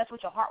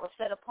your heart was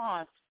set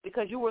upon,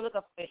 because you were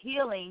looking for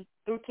healing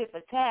through tit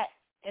for tat,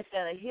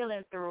 instead of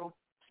healing through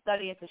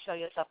studying to show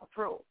yourself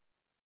approved.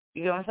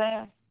 You know what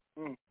I'm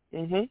saying?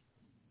 Mhm.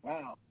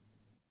 Wow.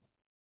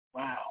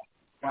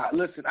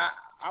 Listen,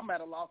 I'm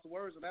at a loss of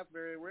words, and that's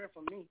very rare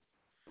for me.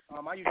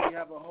 I usually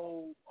have a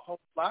whole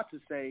lot to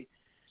say.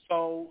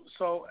 So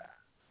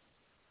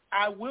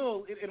I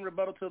will, in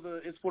rebuttal to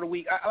the it's for the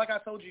weak. Like I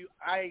told you,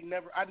 I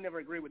never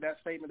agree with that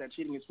statement that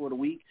cheating is for the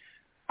weak.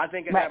 I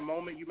think at that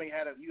moment you may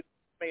have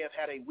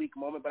had a weak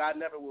moment, but I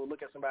never will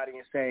look at somebody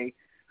and say,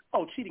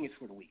 "Oh, cheating is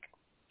for the weak."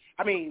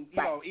 I mean,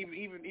 you know,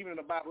 even in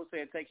the Bible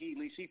said, "Take heed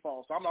lest ye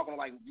fall." So I'm not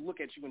gonna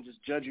look at you and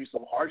just judge you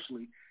so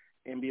harshly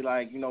and be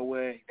like, you know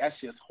what, that's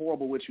just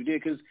horrible what you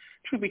did. Because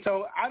truth be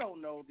told, I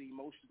don't know the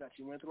emotions that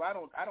you went through. I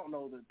don't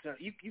know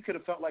you could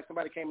have felt like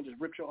somebody came and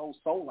just ripped your whole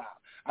soul out.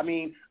 I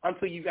mean,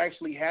 until you've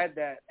actually had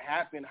that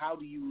happen, how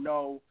do you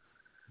know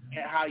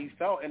how you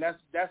felt? And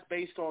that's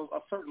based on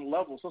a certain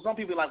level. So some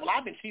people are like, well,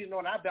 I've been cheated on,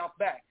 and I bounced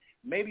back.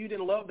 Maybe you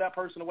didn't love that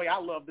person the way I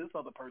love this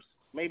other person.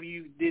 Maybe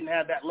you didn't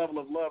have that level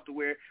of love to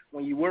where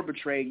when you were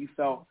betrayed, you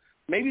felt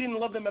maybe you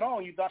didn't love them at all,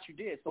 and you thought you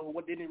did. So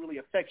what didn't really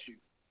affect you?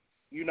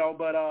 You know,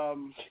 but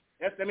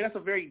that's a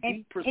very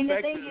deep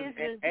perspective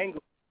and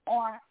angle.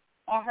 On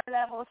her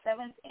level,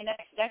 7, and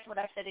that's what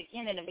I said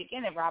again in the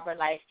beginning, Robert.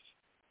 Like,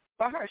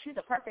 for her, she's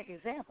a perfect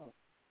example.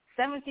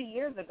 17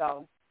 years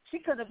ago, she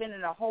could have been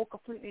in a whole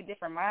completely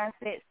different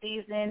mindset,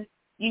 season,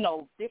 you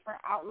know, different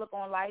outlook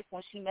on life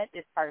when she met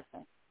this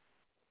person.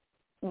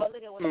 But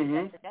look at what she's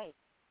at today.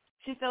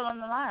 She's still on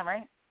the line,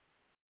 right?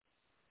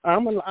 Yeah.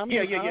 I'm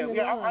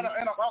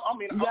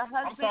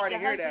sorry to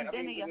hear that.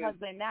 Your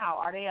husband now,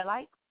 are they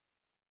alike?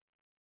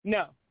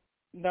 No,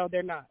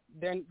 they're not.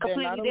 They're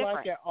not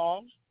alike at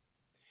all.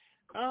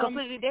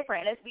 Completely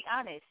different. Let's be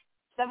honest.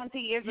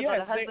 17 years ago,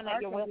 the husband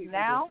that you're with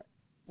now,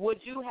 would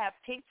you have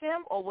picked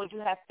him or would you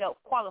have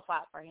felt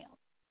qualified for him?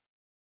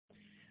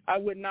 I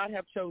would not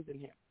have chosen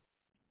him.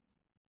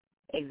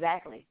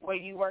 Exactly. Where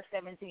you were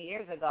 17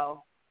 years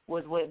ago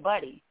was with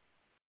Buddy.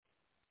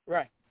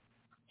 Right.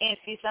 And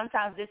see,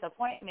 sometimes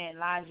disappointment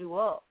lines you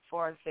up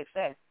for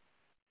success.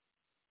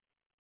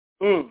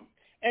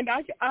 And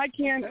I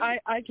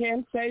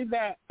can say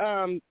that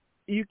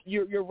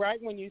you're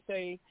right when you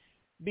say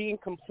being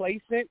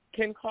complacent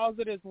can cause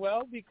it as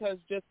well, because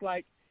just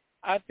like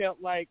I felt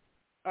like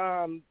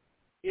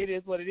it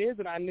is what it is,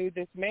 and I knew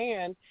this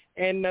man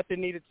and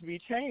nothing needed to be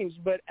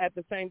changed. But at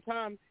the same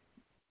time,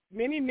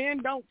 many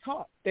men don't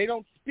talk. They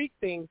don't speak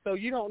things, so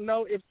you don't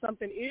know if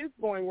something is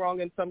going wrong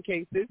in some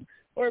cases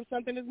or if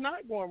something is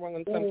not going wrong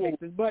in some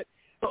cases. But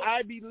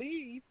I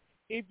believe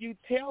if you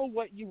tell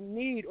what you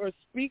need or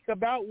speak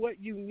about what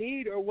you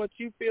need or what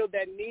you feel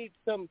that needs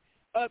some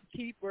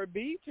upkeep or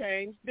be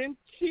changed, then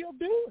she'll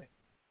do it.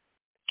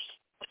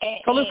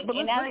 The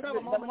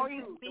more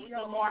you speak,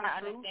 the more I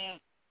understand.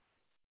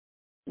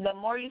 The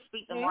more you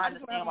speak, the more I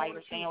understand why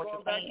you're saying what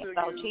you're saying.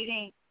 So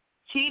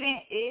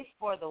cheating is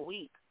for the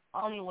weak,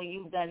 only when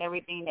you've done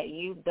everything that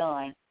you've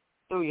done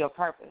through your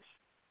purpose.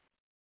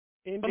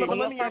 Indeed. But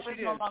when your purpose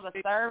no longer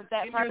serves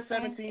that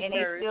person, and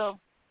they still...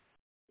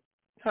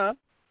 Huh?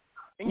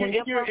 In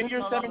your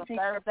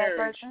 17th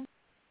marriage,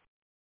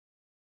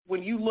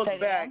 when you look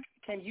back,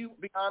 can you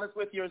be honest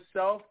with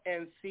yourself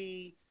and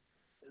see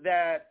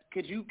that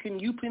can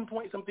you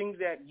pinpoint some things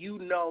that you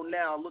know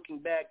now, looking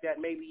back,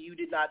 that maybe you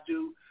did not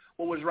do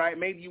what was right?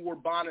 Maybe you wore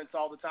bonnets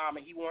all the time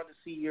and he wanted to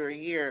see your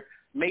hair.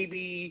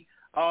 Maybe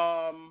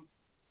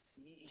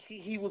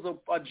he was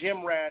a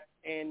gym rat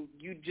and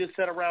you just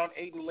sat around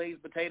eating Lay's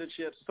potato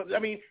chips. So, I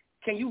mean,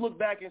 can you look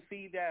back and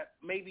see that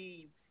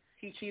maybe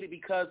he cheated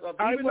because of,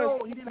 even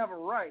though he didn't have a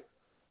right?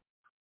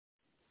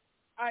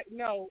 I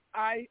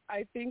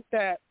think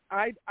that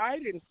I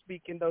didn't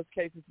speak in those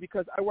cases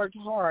because I worked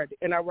hard,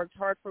 and I worked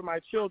hard for my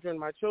children.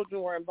 My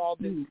children were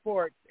involved in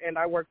sports, and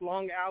I worked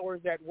long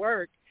hours at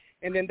work,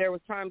 and then there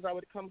was times I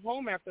would come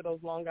home after those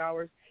long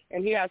hours,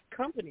 and he has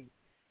company,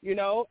 you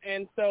know,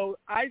 and so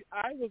I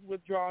was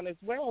withdrawn as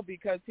well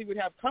because he would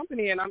have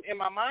company, and I'm in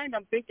my mind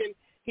I'm thinking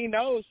he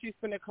knows she's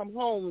going to come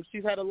home.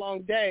 She's had a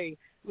long day.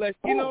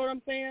 You know what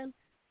I'm saying?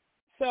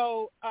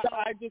 So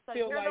I just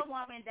feel you're like the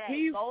woman that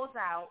goes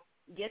out,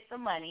 gets the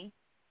money,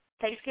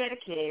 takes care of the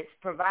kids,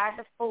 provides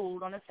the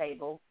food on the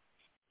table,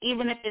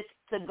 even if it's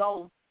to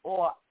go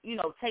or, you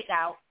know, take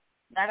out,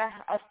 not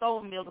a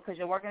stove meal because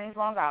you're working these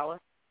long hours.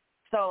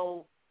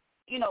 So,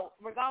 you know,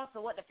 regardless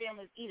of what the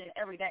family's eating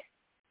every day,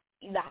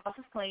 the house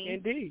is clean.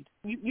 Indeed.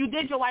 You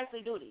did your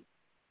wifely duty.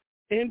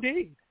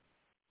 Indeed.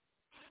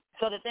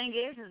 So the thing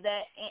is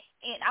that,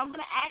 and I'm going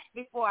to ask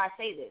before I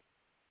say this,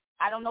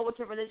 I don't know what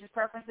your religious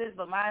preference is,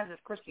 but mine is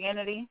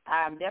Christianity.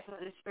 I'm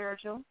definitely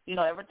spiritual. You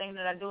know, everything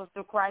that I do is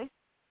through Christ.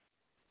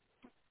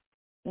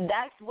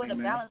 That's where the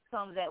balance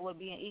comes at with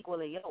being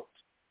equally yoked.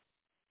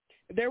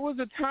 There was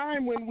a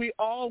time when we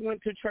all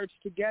went to church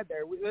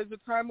together. There was a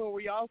time when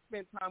we all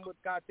spent time with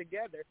God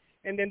together.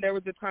 And then there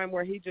was a time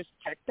where he just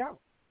checked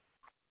out.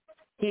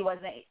 He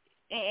wasn't,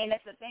 and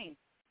that's the thing.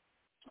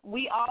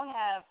 We all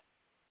have,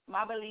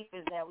 my belief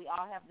is that we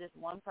all have this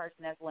one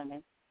person as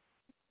women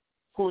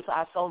who's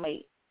our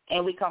soulmate.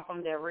 And we come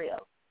from their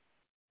real.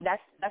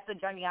 That's the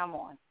journey I'm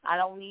on. I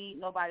don't need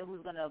nobody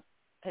who's going to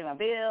pay my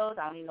bills.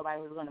 I don't need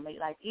nobody who's going to make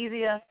life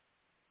easier.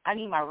 I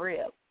need my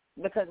rib,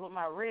 because with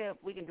my rib,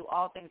 we can do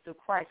all things through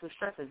Christ, who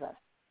strengthens us.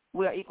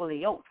 We are equally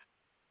yoked.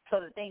 So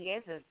the thing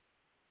is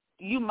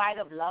you might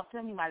have loved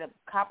him. He might have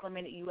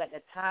complimented you at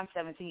the time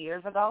 17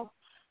 years ago,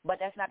 but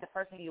that's not the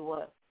person you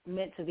were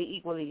meant to be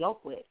equally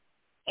yoked with.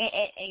 And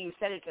you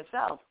said it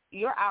yourself.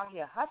 You're out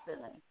here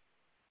hustling.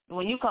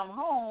 When you come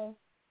home,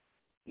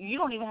 you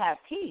don't even have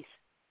peace.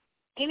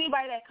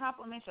 Anybody that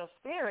compliments your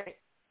spirit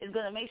is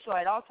going to make sure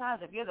at all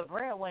times, if you're the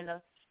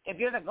breadwinner, if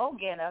you're the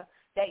go-getter,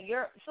 that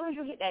as soon as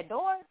you hit that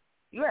door,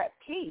 you're at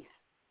peace.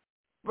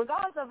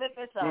 Regardless of if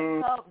it's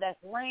a tub that's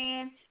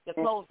ran, your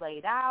clothes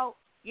laid out,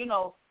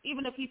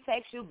 even if he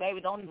texts you,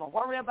 baby, don't even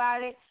worry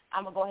about it.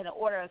 I'm going to go ahead and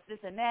order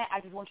this and that. I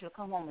just want you to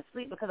come home and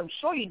sleep, because I'm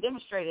sure you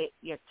demonstrated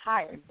you're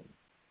tired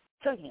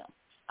to him.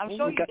 I'm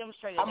sure you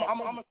demonstrated that. I'm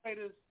going to say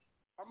this.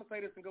 I'm going to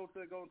say this and go into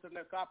the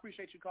next. I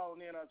appreciate you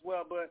calling in as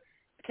well, but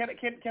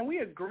can we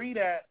agree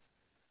that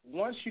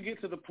once you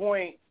get to the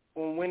point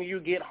when you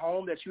get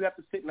home that you have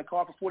to sit in the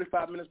car for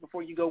 45 minutes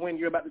before you go in,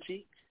 you're about to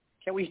cheat?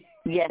 Can we?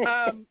 Yes.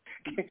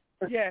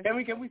 Yes.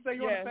 Can we say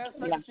you're on the fast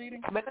track of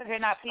cheating? Because you're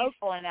not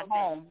peaceful in at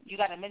home. You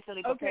got to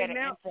mentally prepare to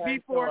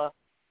enter.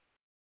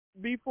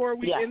 Before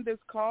we end this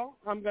call,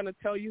 I'm going to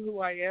tell you who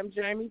I am,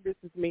 Jamie. This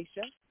is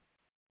Misha.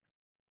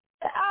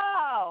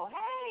 Oh,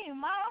 hey,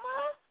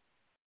 Mama.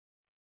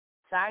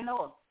 So I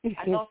know her.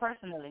 I know her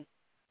personally.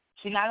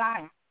 She's not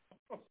lying.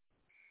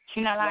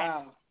 She's not lying.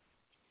 Wow.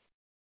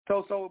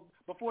 So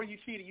before you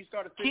cheated, you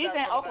started. She's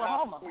in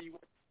Oklahoma.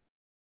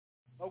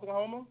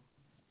 Oklahoma?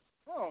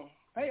 Oh,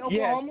 hey,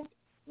 Oklahoma. Yes.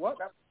 What?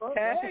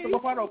 Hey,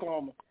 what part of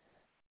Oklahoma?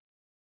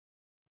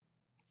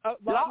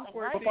 Lawton,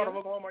 what part of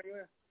Oklahoma are you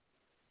in?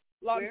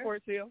 Lawton,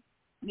 Fort Hill.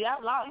 Yeah,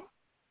 Lawton.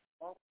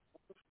 Oh,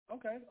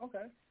 okay.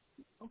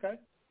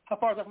 How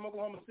far is that from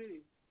Oklahoma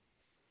City?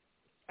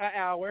 An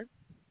hour.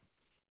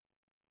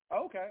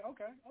 Okay.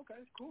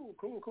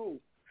 Cool.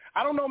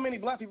 I don't know many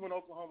black people in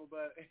Oklahoma,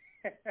 but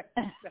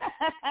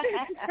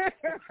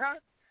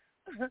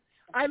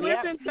I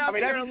lived in South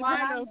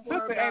Carolina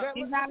for I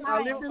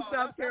lived in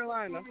South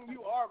Carolina.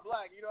 You are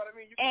black, you know what I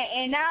mean?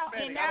 And now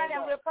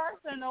that we're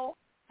personal,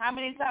 how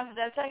many times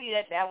did I tell you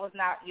that was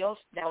not your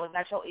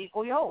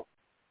equal yoke?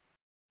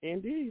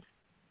 Indeed.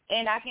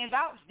 And I can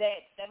vouch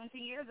that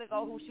 17 years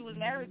ago, who she was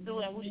married to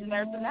and who she's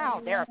married to now,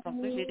 they're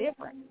completely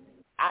different.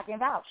 I can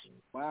vouch.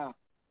 Wow.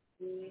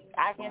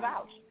 I can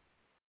vouch.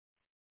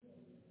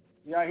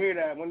 Yeah, I hear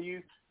that. When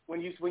you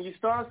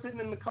start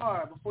sitting in the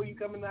car before you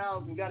come in the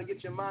house and got to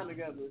get your mind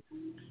together,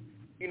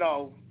 you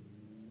about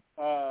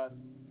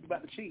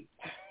to cheat.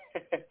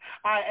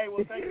 All right, hey,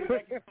 well, thank you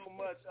so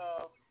much.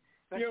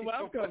 You're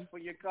welcome. So much for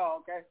your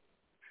call, okay?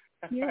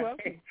 You're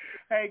welcome.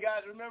 Hey,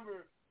 guys,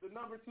 remember, the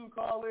number to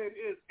call in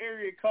is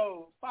area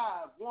code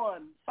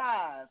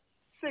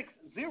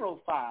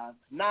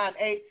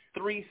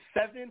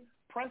 515-605-9837.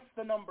 Press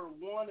the number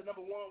 1. The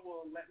number 1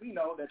 will let me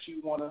know that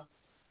you want to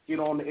get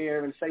on the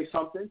air and say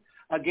something.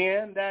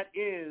 Again, that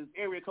is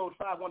area code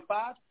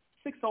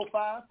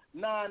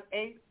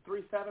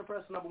 515-605-9837.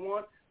 Press the number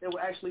 1. It will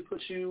actually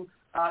put you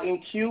in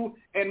queue.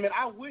 And, man,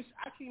 I wish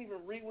I can't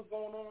even read what's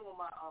going on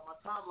my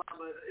timeline,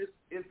 but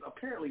it's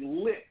apparently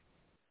lit.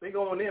 They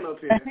going in up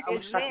here.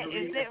 Is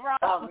it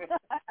wrong?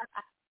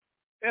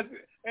 It's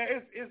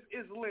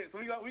lit. So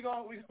we gonna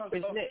go to the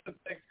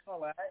next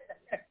caller.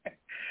 Right?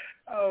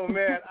 Oh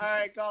man! All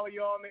right, caller,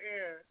 you on the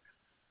air.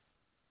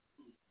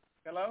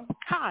 Hello.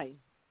 Hi.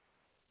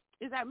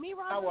 Is that me,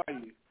 Ron? How are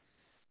you?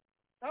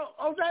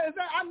 Oh, is that?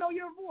 I know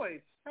your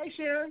voice. Hey,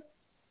 Sharon.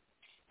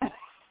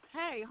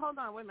 Hey, hold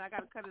on, wait a minute. I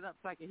got to cut it up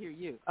so I can hear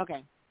you.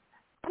 Okay.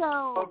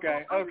 So.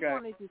 Okay.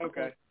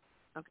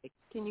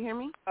 Can you hear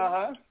me?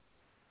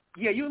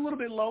 Yeah, you're a little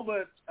bit low,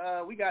 but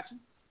we got you.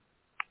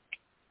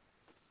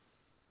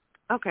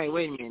 Okay,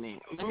 wait a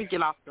minute. Let me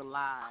get off the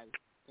live,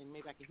 and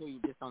maybe I can hear you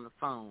just on the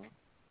phone.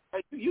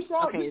 Hey, you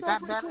saw okay, is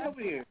that better?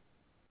 Over here.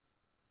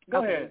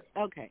 Go ahead.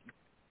 Okay.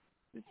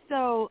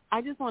 So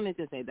I just wanted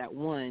to say that,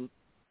 one,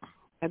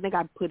 I think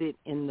I put it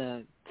in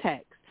the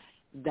text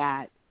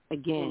that,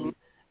 again,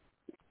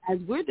 as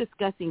we're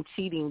discussing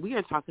cheating, we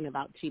are talking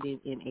about cheating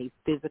in a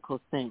physical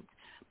sense.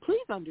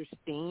 Please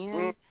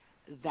understand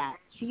that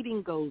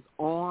cheating goes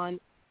on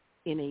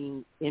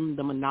in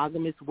the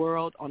monogamous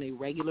world on a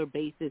regular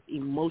basis,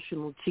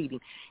 emotional cheating.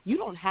 You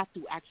don't have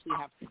to actually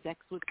have sex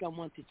with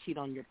someone to cheat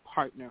on your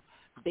partner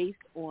based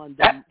on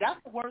that's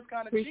the worst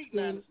kind of Christian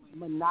cheating,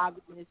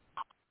 monogamous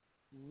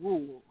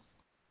rules.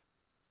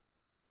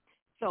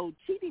 So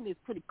cheating is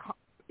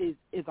is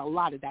a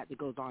lot of that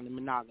goes on in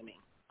monogamy.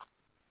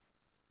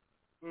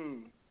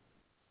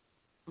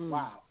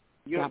 Wow.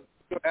 You're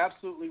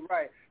absolutely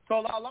right. So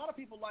a lot of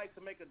people like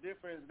to make a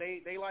difference.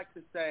 They like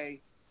to say,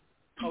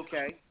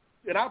 okay,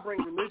 and I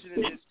bring religion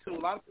in this too. A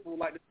lot of people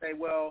like to say,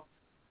 well,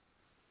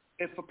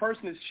 if a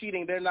person is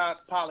cheating, they're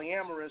not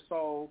polyamorous,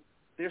 so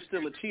they're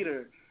still a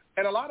cheater.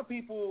 And a lot of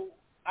people,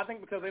 I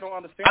think because they don't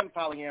understand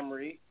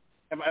polyamory,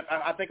 and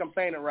I think I'm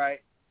saying it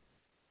right,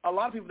 a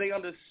lot of people, they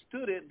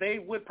understood it, they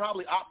would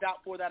probably opt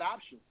out for that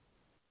option.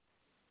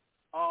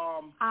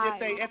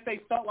 If they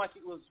felt like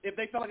it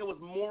was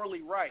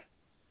morally right.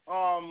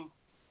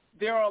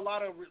 There are a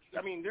lot of,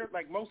 they're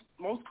like most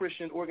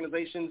Christian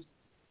organizations.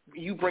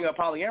 You bring up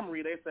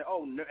polyamory, they say,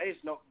 "Oh, no,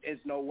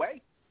 it's no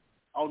way.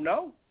 Oh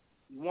no,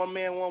 one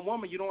man, one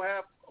woman. You don't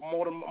have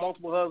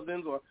multiple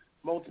husbands or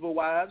multiple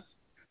wives."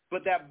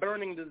 But that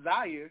burning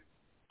desire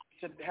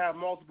to have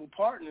multiple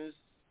partners,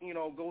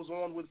 goes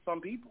on with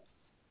some people.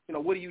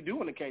 What do you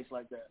do in a case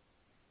like that?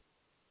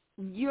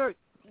 You're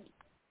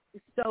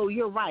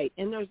right,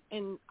 and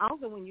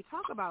also when you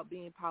talk about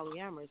being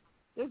polyamorous,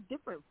 there's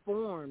different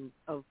forms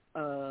of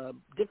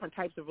different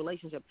types of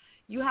relationships.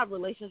 You have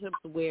relationships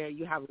where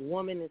you have a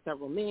woman and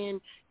several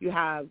men. You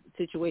have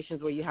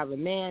situations where you have a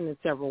man and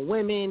several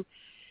women.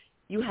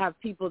 You have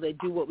people that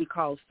do what we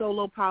call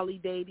solo poly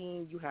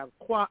dating. You have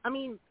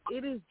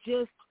it is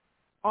just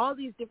all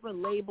these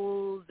different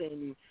labels,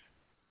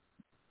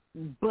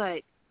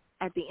 but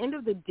at the end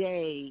of the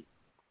day,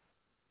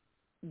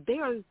 they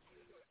are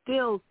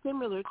still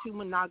similar to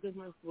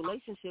monogamous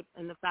relationships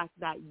in the fact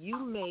that you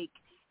make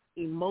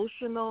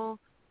emotional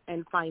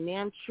and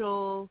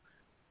financial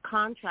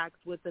contracts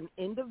with an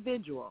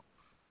individual,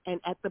 and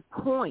at the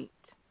point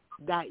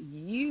that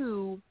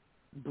you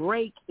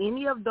break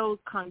any of those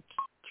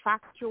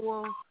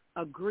contractual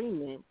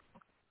agreements,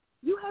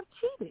 you have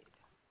cheated.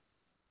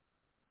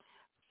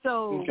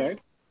 So, okay.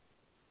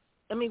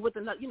 With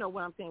another,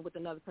 what I'm saying, with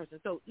another person.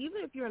 So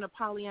even if you're in a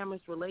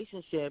polyamorous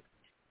relationship,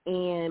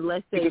 and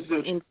let's say,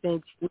 for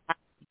instance, you have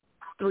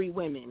 3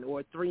 women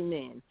or 3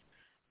 men,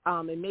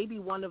 and maybe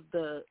one of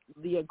the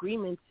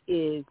agreements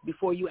is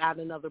before you add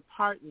another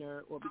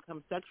partner or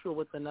become sexual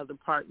with another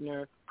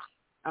partner,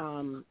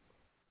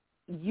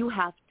 you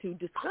have to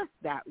discuss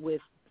that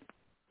with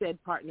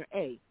said partner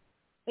A.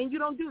 And you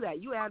don't do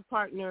that. You add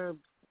partner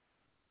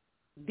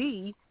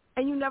D,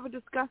 and you never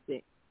discuss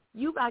it.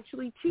 You've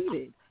actually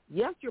cheated.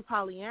 Yes, you're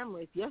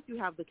polyamorous. Yes, you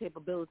have the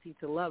capability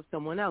to love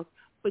someone else,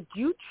 but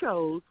you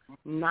chose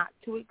not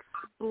to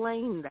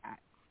explain that,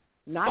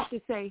 not to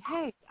say,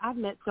 hey, I've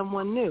met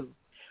someone new.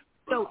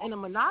 So in a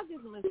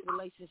monogamous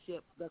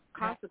relationship, the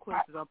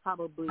consequences are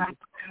probably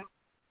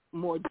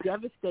more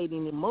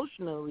devastating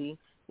emotionally.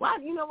 Well,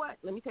 you know what?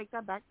 Let me take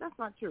that back. That's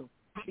not true.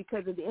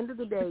 Because at the end of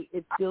the day,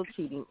 it's still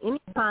cheating.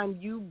 Anytime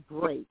you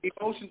break.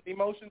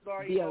 Emotions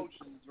are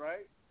emotions,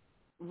 right?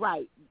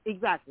 Right,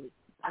 exactly.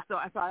 So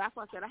that's why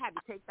I said I had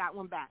to take that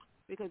one back.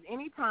 Because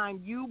anytime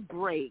you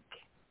break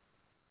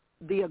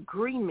the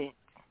agreement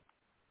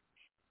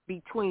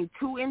between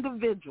 2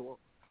 individuals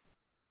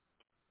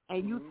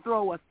and you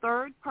throw a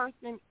third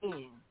person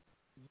in,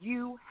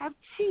 you have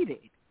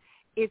cheated.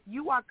 If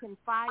you are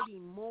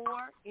confiding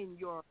more in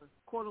your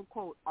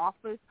quote-unquote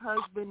office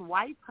husband,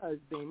 wife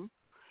husband,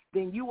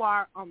 than you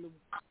are on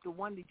the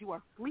one that you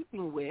are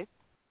sleeping with,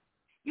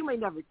 you may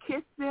never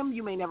kiss them,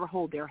 you may never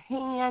hold their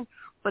hand,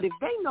 but if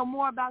they know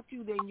more about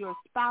you than your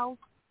spouse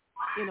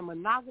in a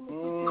monogamous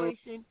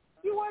situation,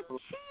 you are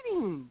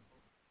cheating.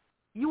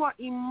 You are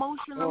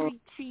emotionally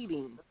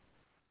cheating.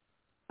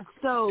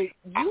 So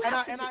you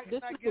have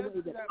this is the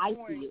way that I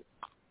see it.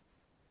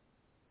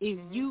 If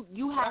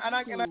you have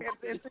and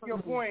to your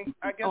point,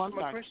 I guess from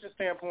a Christian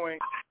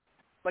standpoint,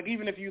 like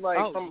even if you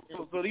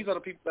so these are the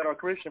people that are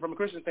Christian. From a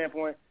Christian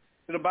standpoint,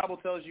 the Bible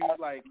tells you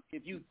like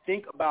if you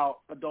think about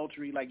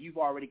adultery, like you've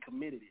already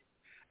committed it.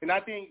 And I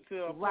think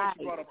to a point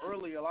you brought up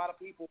earlier, a lot of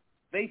people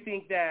they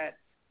think that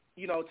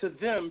to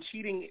them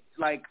cheating,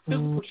 like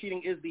physical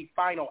cheating, is the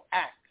final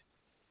act.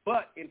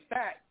 But in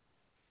fact,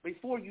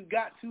 before you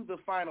got to the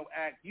final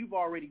act, you've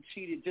already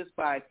cheated just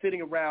by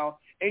sitting around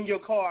in your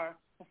car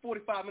for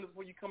 45 minutes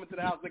before you come into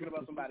the house thinking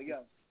about somebody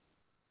else.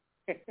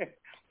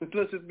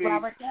 Let's just be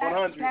Robert,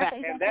 100.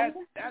 And that's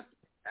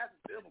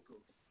biblical.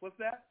 What's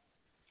that?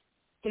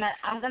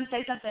 I'm going to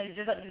say something.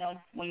 Just let me know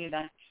when you're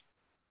done.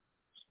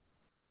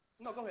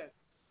 No, go ahead.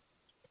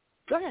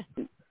 Go ahead.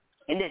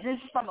 And this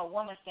is from a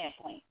woman's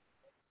standpoint.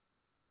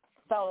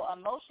 So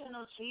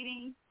emotional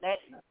cheating, that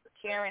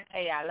Sharon,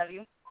 hey, I love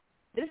you.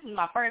 This is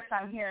my first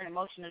time hearing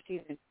emotional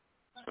cheating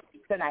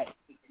tonight.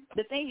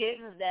 The thing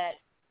is that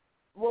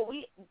what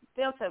we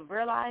fail to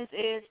realize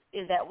is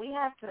that we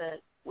have to,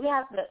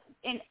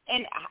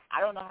 and I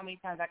don't know how many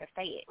times I can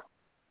say it.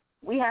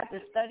 We have to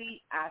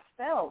study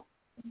ourselves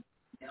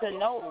to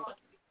know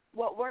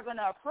what we're going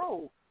to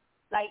approve.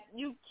 Like,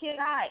 you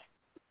cannot,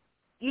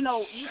 you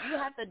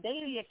have to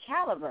date your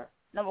caliber,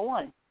 number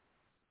one.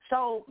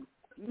 So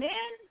men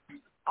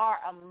are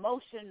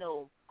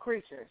emotional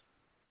creatures.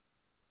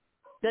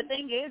 The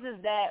thing is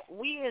that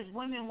we as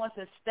women want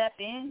to step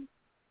in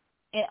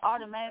and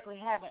automatically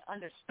have an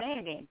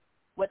understanding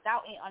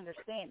without an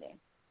understanding.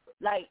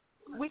 Like,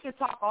 we can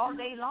talk all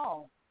day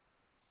long,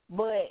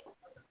 but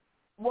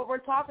what we're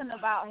talking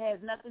about has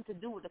nothing to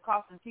do with the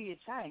cost of tea in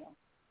China.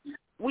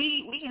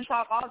 We can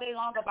talk all day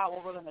long about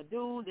what we're going to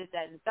do, this,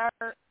 that, and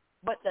third,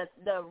 but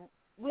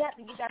we have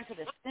to get down to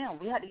the stem.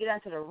 We have to get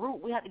down to the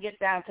root. We have to get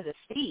down to the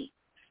seed.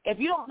 If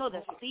you don't know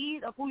the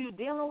seed of who you're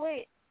dealing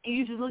with and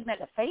you're just looking at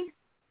the face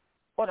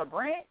or the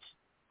branch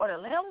or the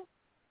limb,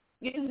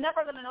 you're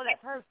never going to know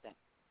that person.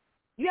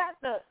 You have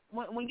to,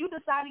 when you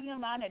decide in your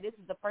mind that this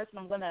is the person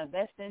I'm going to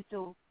invest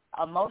into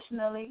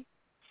emotionally,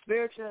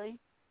 spiritually,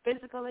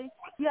 physically,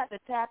 you have to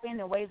tap in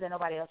ways that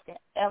nobody else can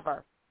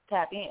ever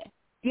tap in.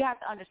 You have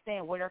to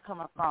understand where they're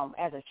coming from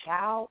as a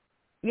child.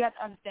 You have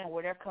to understand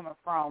where they're coming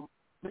from,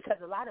 because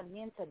a lot of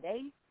men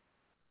today,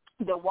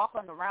 they're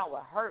walking around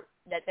with hurt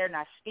that they're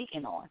not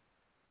speaking on.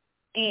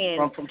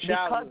 And from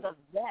because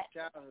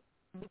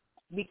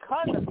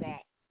of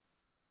that,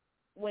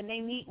 when they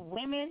meet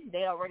women,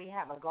 they already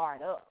have a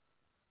guard up.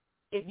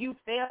 If you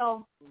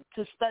fail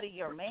to study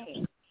your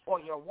man or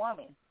your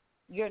woman,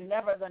 you're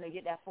never going to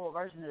get that full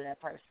version of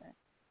that person.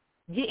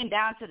 Getting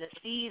down to the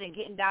seed and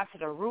getting down to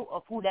the root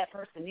of who that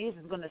person is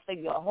going to save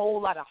you a whole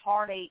lot of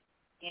heartache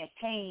and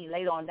pain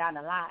later on down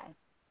the line.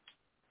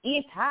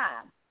 In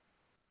time,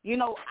 you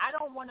know, I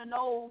don't want to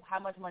know how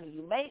much money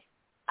you make.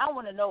 I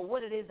want to know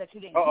what it is that you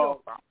didn't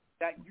heal from.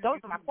 Those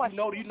are my questions.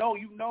 You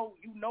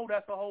know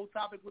that's a whole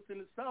topic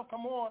within itself.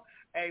 Come on.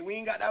 Hey, we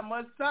ain't got that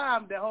much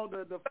time. That whole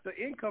the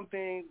income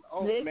thing.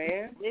 Oh,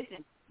 man.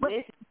 Listen.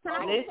 Can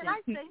I say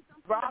something?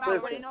 Rob, I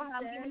already know how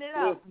I'm giving it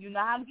up. You know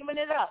how I'm giving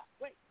it up.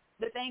 Wait.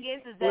 The thing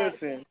is that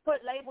we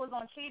put labels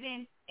on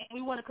cheating, and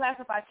we want to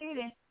classify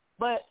cheating,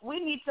 but we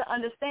need to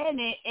understand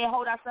it and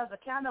hold ourselves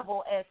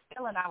accountable as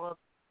failing our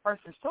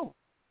persons too.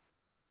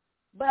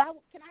 But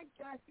can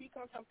I speak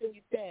on something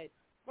you said?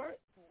 First,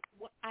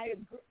 I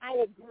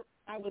agree.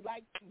 I would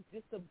like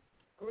to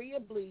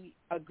disagreeably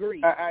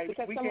agree.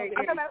 Because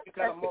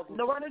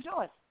the word is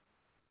yours.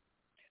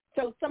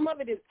 So some of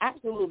it is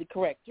absolutely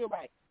correct. You're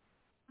right.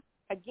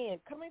 Again,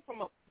 coming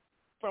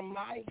from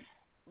my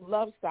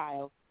love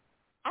style,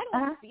 I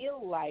don't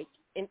feel like,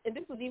 and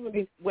this was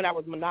even when I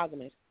was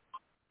monogamous.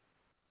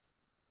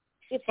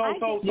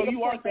 So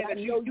you are saying that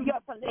you're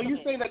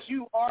saying that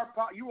you are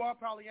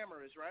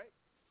polyamorous, right?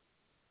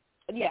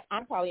 Yeah,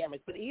 I'm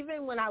polyamorous. But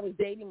even when I was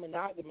dating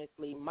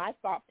monogamously, my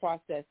thought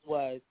process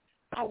was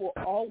I will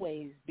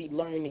always be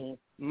learning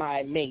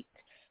my mate,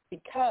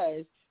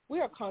 because we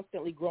are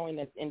constantly growing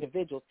as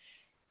individuals.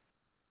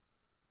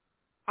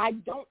 I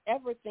don't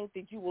ever think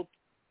that you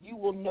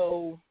will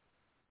know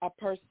a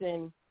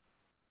person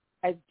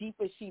as deep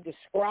as she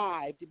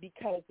described,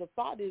 because the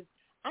thought is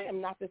I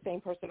am not the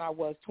same person I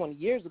was 20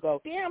 years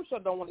ago. Damn sure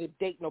don't want to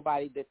date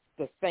nobody that's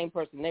the same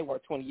person they were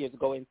 20 years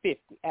ago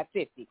at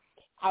 50.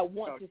 I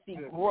want to see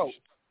growth.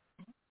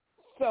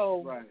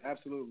 So right,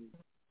 absolutely.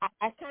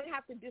 I kind of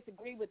have to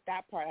disagree with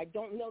that part. I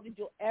don't know that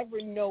you'll ever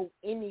know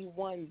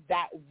anyone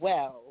that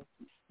well,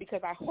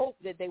 because I hope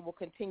that they will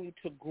continue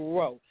to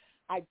grow.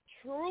 I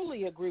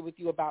truly agree with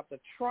you about the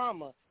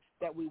trauma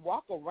that we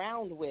walk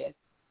around with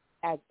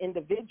as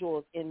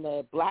individuals in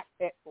the black,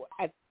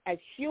 as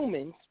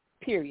humans,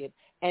 period.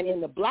 And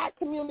in the black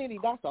community,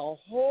 that's a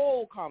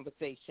whole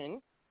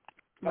conversation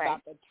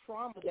about the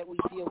trauma that we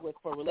deal with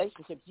for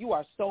relationships. You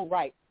are so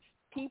right.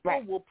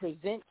 People will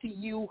present to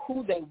you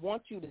who they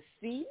want you to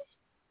see,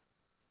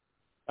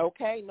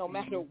 okay, no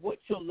matter what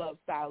your love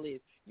style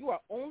is. You are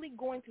only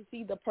going to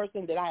see the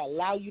person that I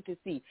allow you to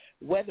see,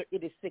 whether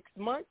it is 6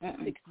 months,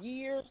 6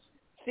 years,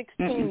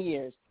 16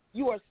 years.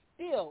 You are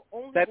still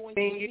only going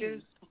to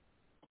see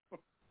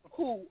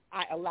who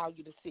I allow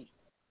you to see.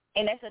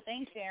 And that's the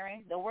thing,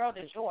 Sharon. The world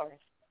is yours.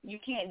 You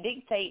can't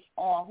dictate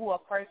on who a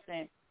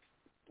person.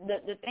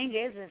 The thing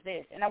is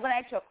this, and I'm going to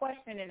ask you a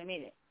question in a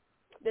minute.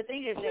 The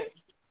thing is this.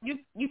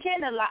 You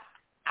can't allow.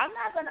 I'm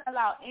not going to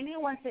allow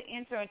anyone to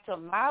enter into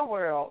my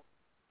world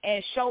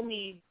and show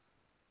me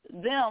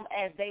them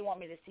as they want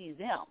me to see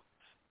them.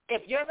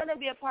 If you're going to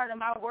be a part of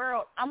my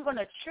world, I'm going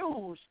to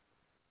choose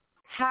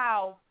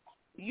how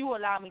you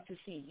allow me to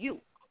see you.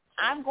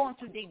 I'm going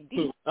to dig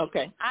deep.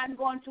 Okay. I'm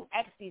going to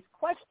ask these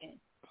questions.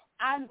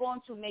 I'm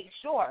going to make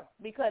sure,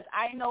 because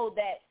I know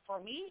that for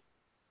me,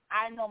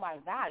 I know my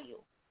value.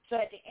 So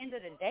at the end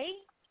of the day,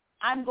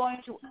 I'm going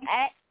to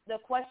ask the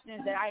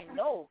questions that I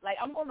know. Like,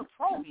 I'm going to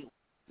probe you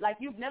like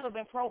you've never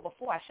been probed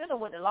before. I should have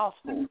went to law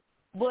school,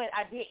 but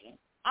I didn't.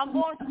 I'm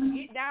going to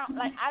get down.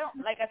 Like, I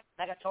don't, like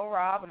I told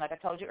Rob and like I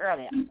told you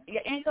earlier,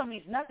 your income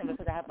means nothing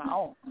because I have my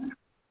own.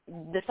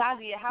 The size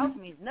of your house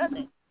means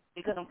nothing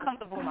because I'm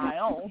comfortable on my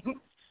own.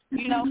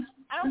 You know,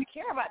 I don't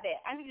care about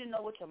that. I need to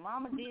know what your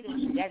mama did and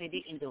what your daddy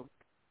didn't do.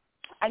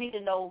 I need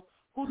to know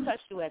who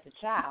touched you as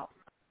a child.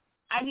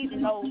 I need to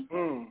know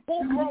who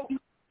broke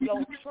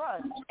your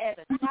trust as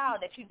a child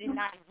that you did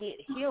not get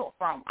healed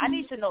from. I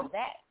need to know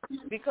that,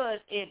 because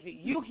if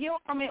you heal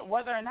from it,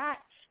 whether or not,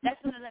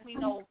 that's going to let me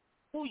know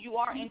who you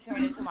are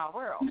entering into my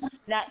world.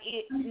 Now,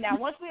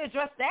 once we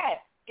address that,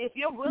 if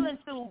you're willing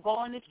to go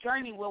on this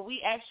journey where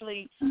we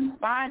actually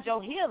find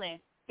your healing,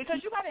 because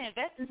you got to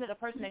invest into the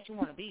person that you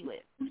want to be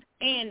with.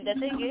 And the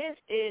thing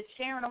is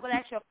Sharon, I'm going to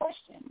ask you a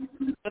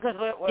question, because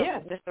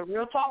this is the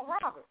real talk,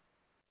 Robert.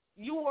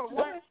 You were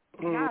once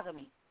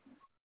monogamy.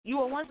 You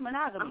were once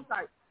monogamy. I'm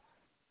sorry.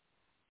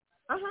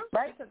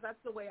 Right? Because that's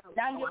the way I was.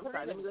 Now you're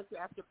sorry. Let me let you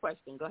ask your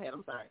question. Go ahead.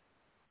 I'm sorry.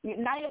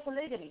 Now you're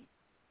polygamy.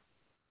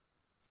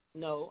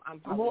 No, I'm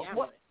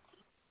polyamorous.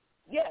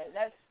 Yeah,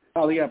 that's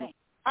polyamorous.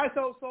 All right,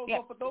 so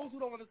for those who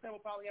don't understand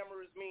what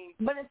polyamorous means,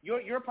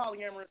 you're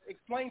polyamorous.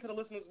 Explain to the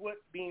listeners what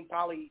being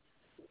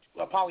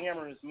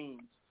polyamorous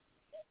means.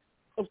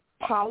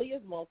 Poly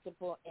is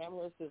multiple,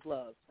 amorous is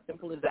love.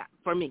 Simple as that.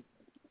 For me.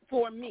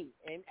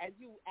 And as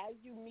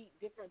you meet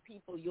different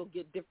people, you'll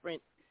get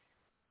different.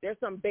 There's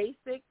some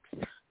basics,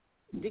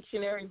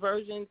 dictionary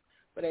versions,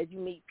 but as you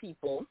meet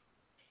people,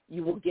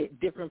 you will get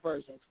different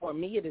versions. For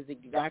me, it is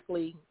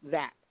exactly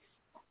that.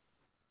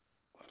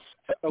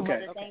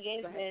 Okay. But the thing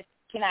is,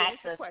 can I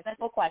ask a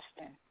simple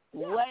question?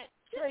 Yeah. What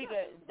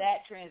triggered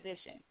that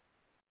transition?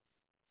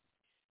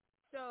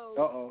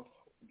 So,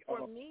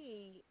 for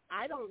me,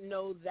 I don't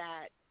know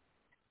that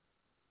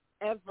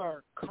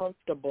ever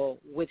comfortable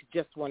with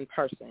just one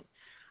person.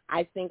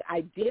 I think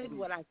I did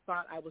what I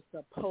thought I was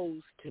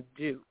supposed to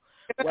do.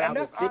 What I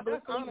was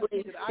biblically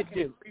raised to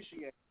do.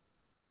 Appreciate.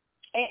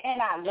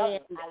 And I love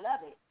it. I love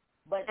it.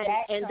 But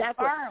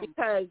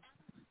that's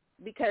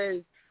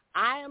because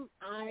I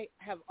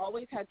have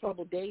always had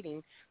trouble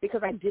dating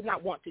because I did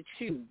not want to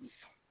choose.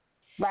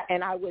 Right.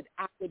 And I would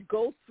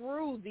go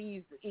through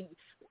these.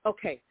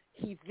 Okay,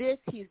 he's this,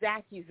 he's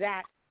that,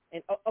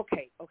 and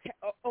okay,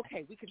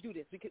 we could do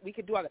this. We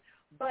could do all that.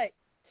 But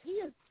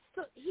he's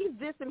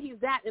this and he's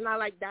that, and I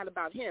like that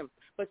about him.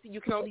 But see,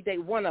 you can only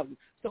date one of them.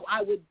 So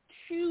I would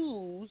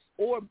choose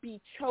or be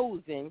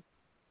chosen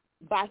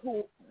by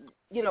who,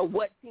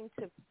 what seemed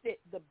to fit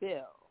the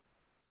bill.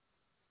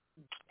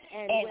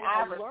 And when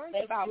I learned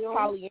about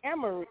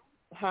polyamory,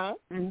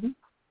 Mm-hmm.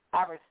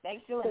 I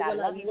respect you, and I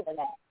love you for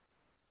that.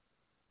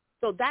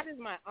 So that is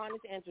my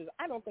honest answer.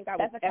 I don't think I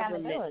was ever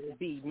meant to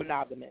be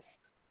monogamous.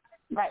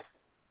 Right.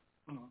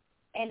 Mm-hmm.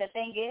 And the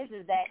thing is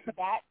that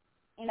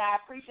I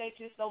appreciate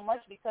you so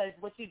much because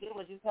what you did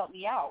was you helped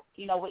me out,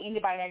 with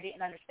anybody that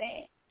didn't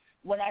understand.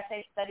 When I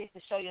say study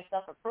to show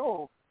yourself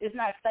approved, it's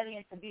not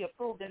studying to be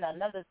approved in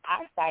another's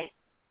eyesight.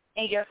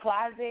 In your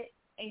closet,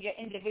 in your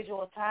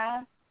individual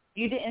time,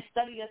 you didn't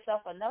study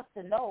yourself enough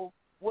to know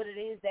what it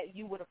is that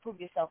you would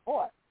approve yourself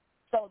for.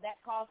 So that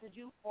causes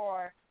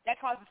for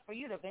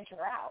you to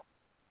venture out.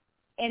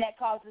 And that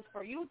causes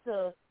for you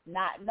to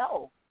not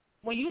know.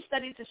 When you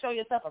study to show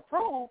yourself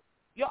approved,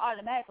 you're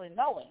automatically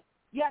knowing.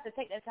 You have to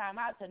take that time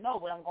out to know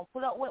what I'm going to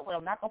put up with, what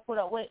I'm not going to put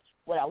up with,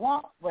 what I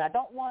want, what I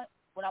don't want,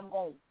 what I'm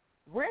going to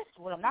risk,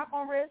 what I'm not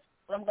going to risk,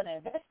 what I'm going to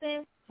invest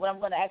in, what I'm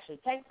going to actually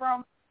take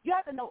from. You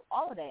have to know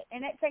all of that,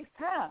 and that takes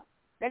time.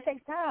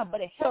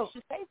 But it helps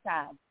you save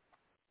time.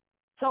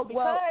 So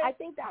because I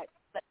think that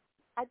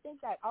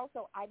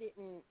also I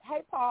didn't.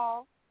 Hey,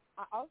 Paul.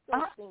 I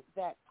also think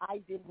that I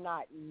didn't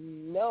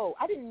know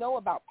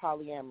about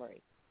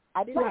polyamory.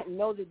 I did not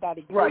know that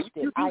existed. Right.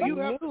 I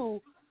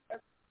knew.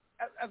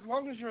 As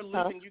long as you're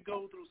living, you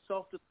go through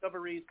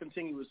self-discoveries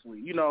continuously.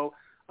 You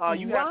have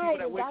people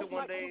that wake up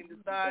one day and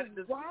decide.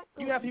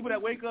 You have people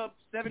that wake up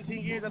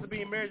 17 years after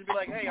being married and be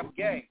like, hey, I'm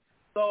gay.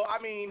 So,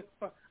 I mean,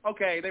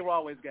 okay, they were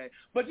always gay.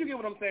 But you get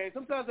what I'm saying.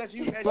 Sometimes as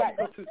you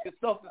go through your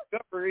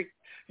self-discovery,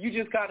 you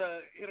just kind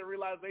of hit a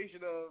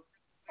realization of,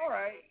 all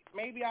right,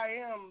 maybe I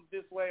am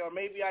this way, or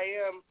maybe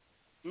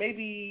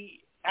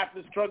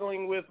after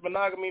struggling with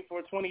monogamy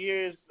for 20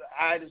 years,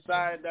 I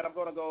decide that I'm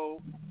going to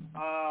go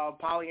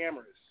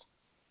polyamorous.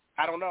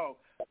 I don't know.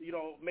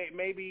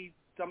 Maybe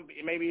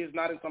it's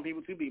not in some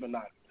people to be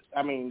monogamous.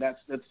 I mean,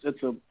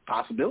 it's a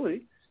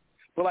possibility.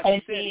 But like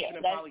you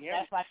said,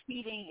 that's why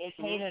cheating is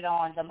hated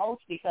on the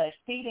most, because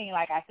cheating,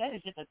 like I said,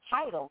 is just a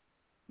title,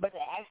 but the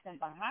action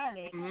behind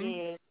it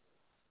is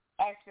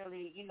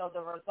actually,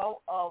 the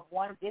result of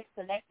one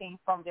disconnecting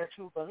from their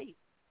true beliefs.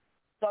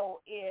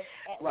 So if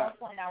at one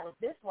point I was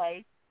this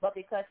way, but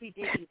because he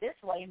did me this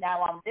way,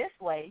 now I'm this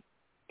way,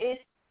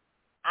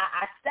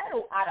 I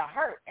settle out of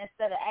hurt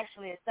instead of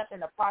actually accepting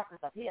the process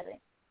of healing.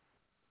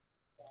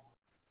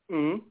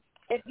 Mm-hmm.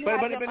 If you but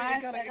have it your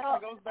mind kind set up,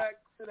 of goes back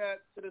to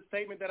the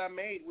statement that I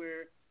made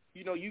where,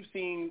 you've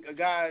seen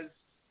guys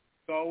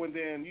go and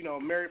then,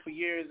 married for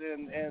years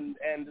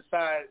and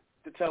decide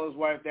to tell his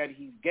wife that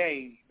he's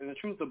gay. And the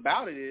truth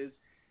about it is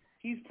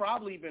he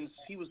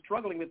was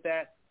struggling with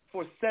that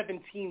for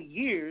 17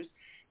 years.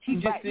 He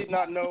just did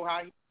not know how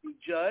he would be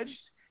judged.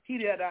 He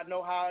did not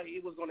know how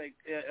it was going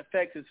to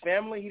affect his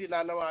family. He did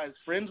not know how his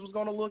friends was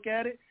going to look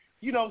at it.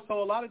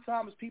 So a lot of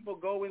times people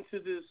go into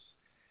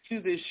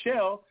this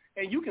shell,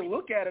 and you can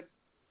look at it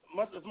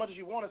as much as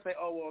you want to say,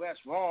 oh, well, that's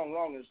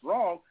wrong is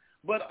wrong.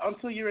 But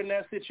until you're in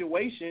that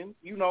situation,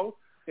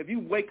 if you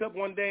wake up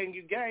one day and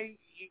you're gay,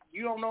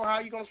 you don't know how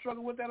you're going to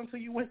struggle with that until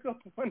you wake up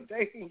one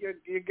day and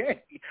you're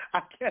gay.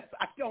 I guess.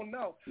 I don't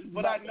know.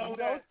 But I know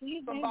that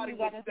somebody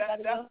that would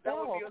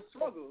be a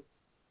struggle.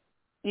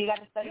 You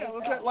got to study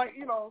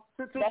yourself.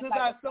 To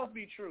thyself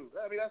be true.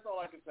 I mean, that's all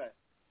I can say.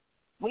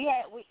 We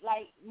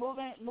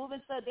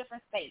moving to a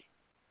different state.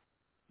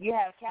 You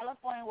have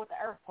California with the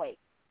earthquake.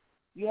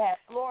 You have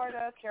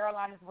Florida,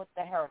 Carolinas with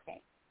the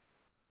hurricane.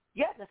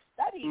 You have to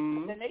study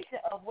the nation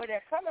of where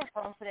they're coming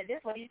from so that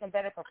this way you can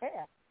better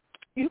prepare.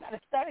 You got to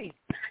study.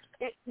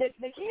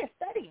 The key is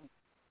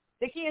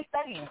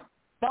studying.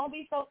 Don't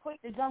be so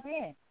quick to jump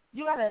in.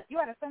 You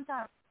gotta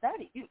sometimes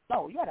study. You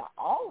gotta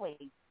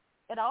always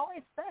and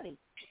always study.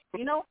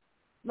 You know,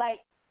 like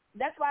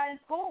that's why in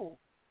school,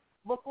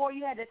 before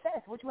you had the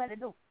test, what you had to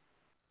do?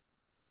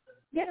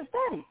 You had to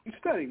study. You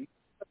study.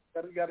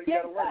 You got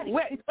to work.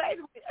 Wait a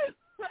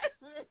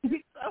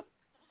minute.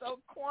 So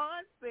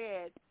Quan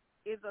said,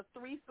 is a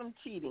threesome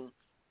cheating?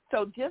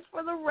 So just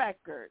for the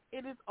record,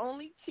 it is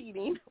only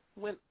cheating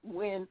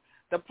when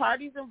the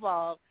parties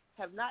involved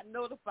have not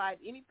notified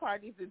any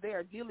parties that they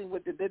are dealing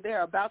with that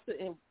they're about to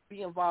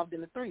be involved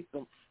in a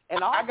threesome.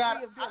 And all three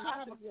of them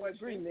have to be in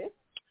agreement.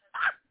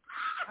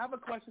 I have a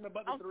question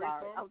about the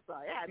threesome. I'm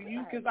sorry.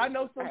 Because I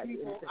know some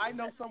people, I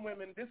know some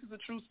women, this is a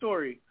true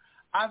story.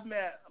 I've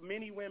met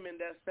many women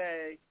that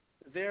say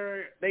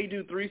they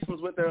do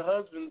threesomes with their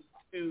husbands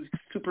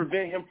to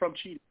prevent him from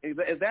cheating. Is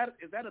that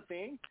a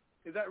thing?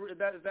 Is that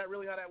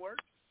really how that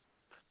works?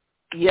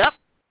 Yep,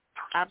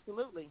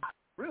 absolutely.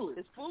 Really?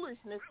 It's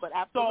foolishness, but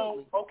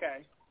absolutely. So,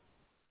 okay.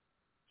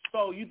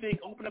 So you think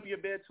open up your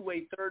bed to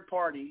a third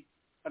party,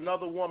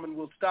 another woman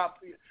will stop?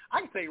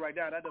 I can tell you right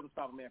now that doesn't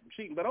stop a man from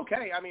cheating, but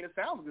okay. I mean, it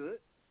sounds good.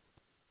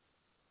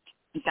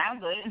 It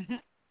sounds good.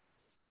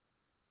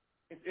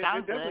 It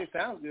definitely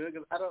sounds good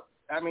because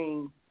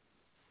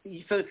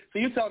so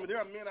you're telling me there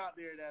are men out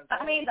there that...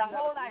 I mean, the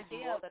whole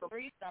idea of the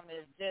threesome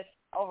is just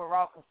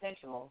overall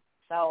consensual.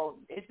 So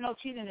it's no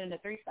cheating in the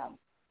threesome.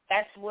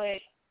 That's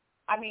what,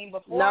 I mean,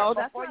 before... No,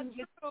 that's not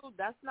true.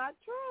 That's not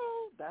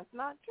true. That's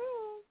not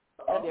true.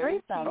 A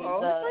threesome.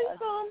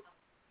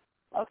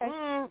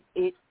 Okay.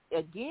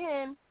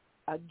 Again,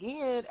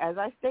 as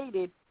I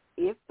stated,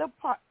 if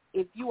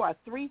you are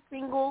three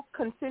single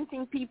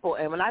consenting people,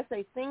 and when I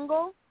say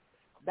single,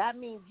 that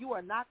means you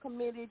are not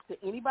committed to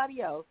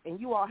anybody else and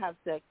you all have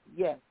sex,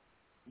 yes,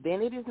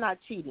 then it is not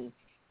cheating.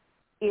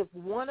 If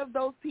one of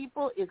those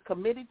people is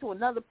committed to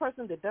another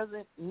person that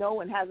doesn't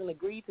know and hasn't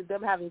agreed to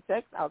them having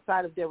sex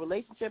outside of their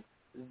relationship,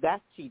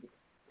 that's cheating.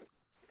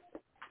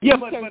 Yeah,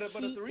 but a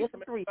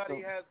threesome,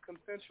 everybody has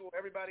consensual,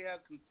 everybody has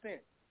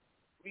consent.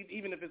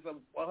 Even if it's a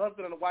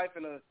husband and a wife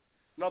and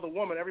another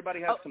woman, everybody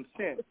has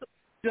consent.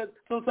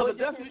 So the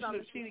definition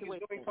of cheating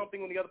is doing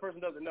something when the other person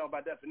doesn't know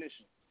by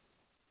definition.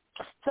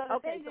 So the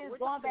thing is,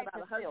 going back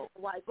to still.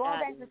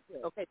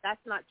 Okay,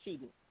 that's not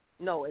cheating.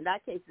 No, in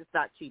that case, it's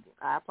not cheating.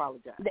 I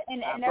apologize.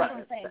 And that's what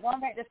I'm saying. Going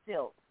back to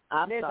still.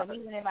 There's a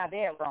meeting in my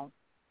bedroom.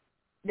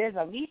 There's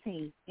a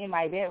meeting in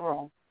my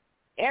bedroom.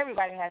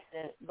 Everybody has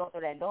to go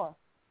through that door.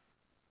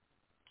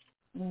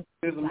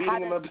 There's a meeting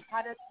in my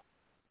bedroom.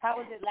 How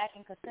is it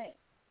lacking consent?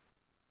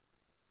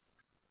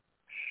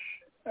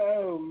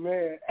 Oh,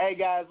 man. Hey,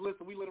 guys,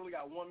 listen, we literally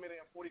got 1 minute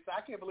and 40 seconds.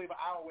 I can't believe an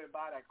hour went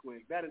by that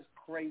quick. That is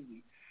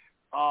crazy.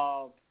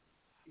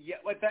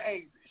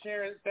 Hey,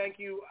 Sharon, thank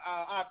you.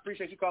 I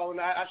appreciate you calling.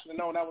 I should have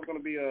known that was going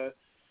to be an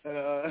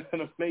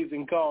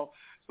amazing call.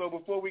 So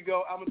before we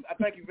go, I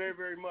thank you very,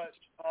 very much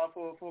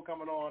for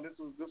coming on. This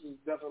was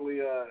definitely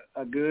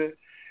a good.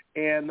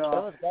 And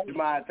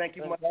Jemai, thank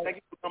you for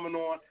coming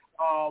on.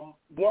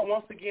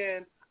 Once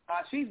again,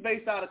 she's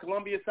based out of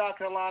Columbia, South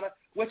Carolina,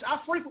 which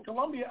I frequent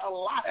Columbia a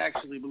lot,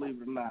 actually,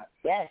 believe it or not.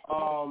 Yes.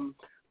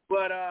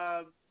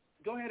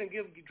 Go ahead and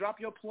drop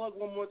your plug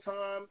one more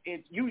time.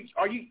 And you're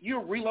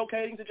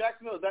relocating to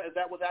Jacksonville? Is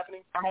that what's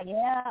happening? I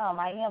am.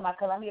 My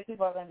Columbia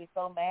people are going to be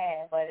so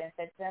mad, but in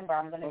September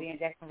I'm going to be in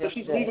Jacksonville. So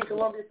she's leaving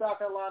Columbia, South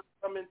Carolina,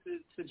 coming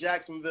to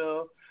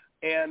Jacksonville.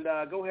 And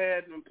go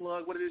ahead and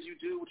plug what it is you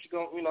do, what you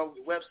go,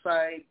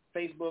 website,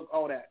 Facebook,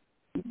 all that.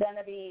 It's going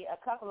to be a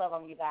couple of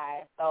them, you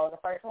guys. So the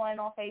first one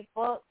on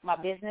Facebook, my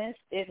business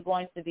is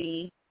going to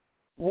be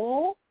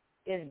Woo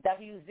is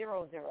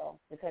W00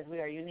 because we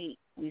are unique.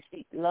 We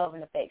seek love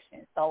and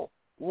affection. So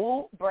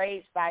Woo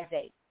Braids by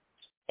J,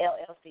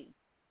 LLC.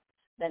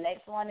 The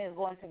next one is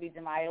going to be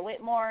Jemiah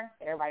Whitmore.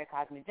 Everybody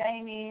calls me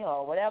Jamie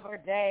or whatever.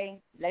 J,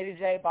 Lady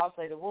J, Boss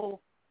Lady Woo.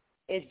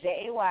 It's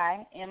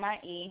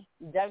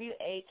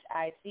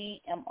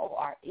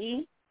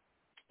JAYMIEWHICMORE.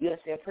 You'll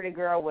see a pretty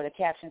girl with a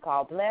caption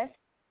called Blessed.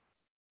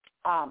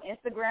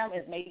 Instagram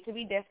is Made to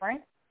Be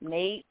Different.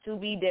 Made to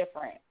Be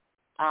Different.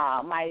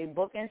 My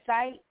booking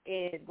site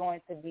is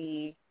going to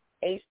be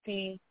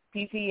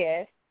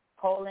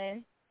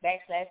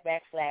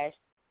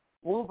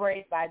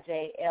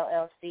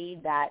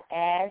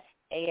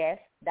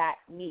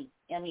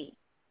https://WooBraidsByJ.LLC.as.me.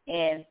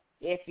 And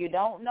if you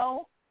don't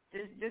know,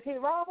 just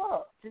hit Rob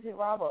up.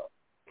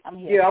 I'm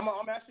here. Yeah,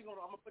 I'm actually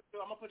gonna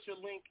put your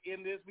link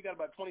in this. We got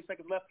about 20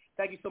 seconds left.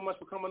 Thank you so much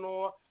for coming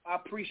on. I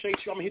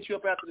appreciate you. I'm gonna hit you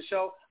up after the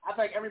show. I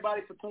thank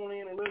everybody for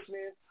tuning in and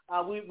listening.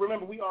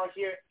 We are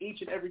here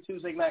each and every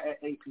Tuesday night at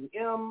 8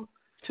 p.m.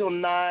 till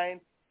 9.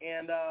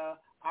 And I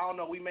don't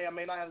know, we may or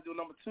may not have to do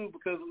number 2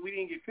 because we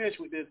didn't get finished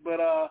with this.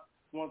 But I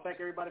want to thank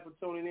everybody for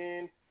tuning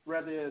in,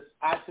 whether it's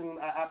iTunes,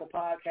 Apple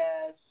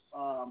Podcasts,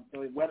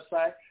 the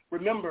website.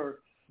 Remember,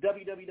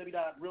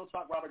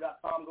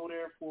 www.realtalkrobert.com. Go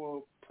there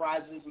for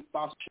prizes and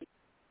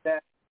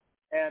sponsorships.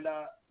 And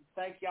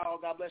thank y'all.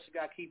 God bless you.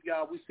 God keep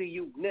y'all. We see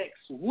you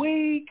next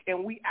week,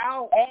 and we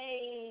out.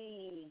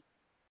 Hey.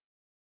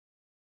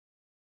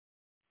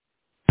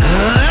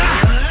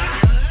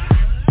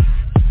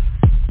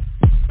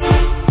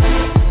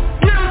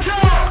 Real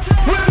Talk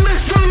with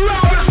Mr.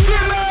 Robert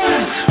Simmons.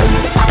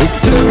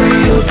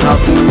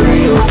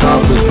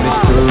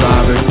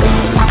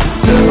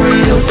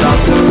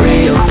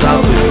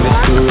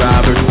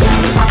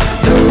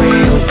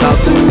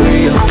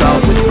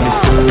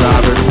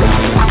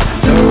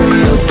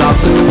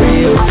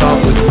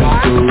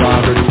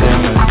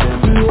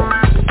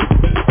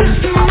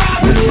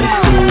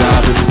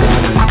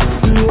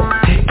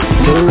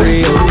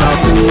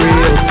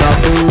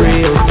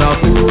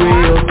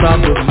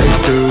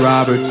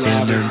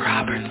 Robert.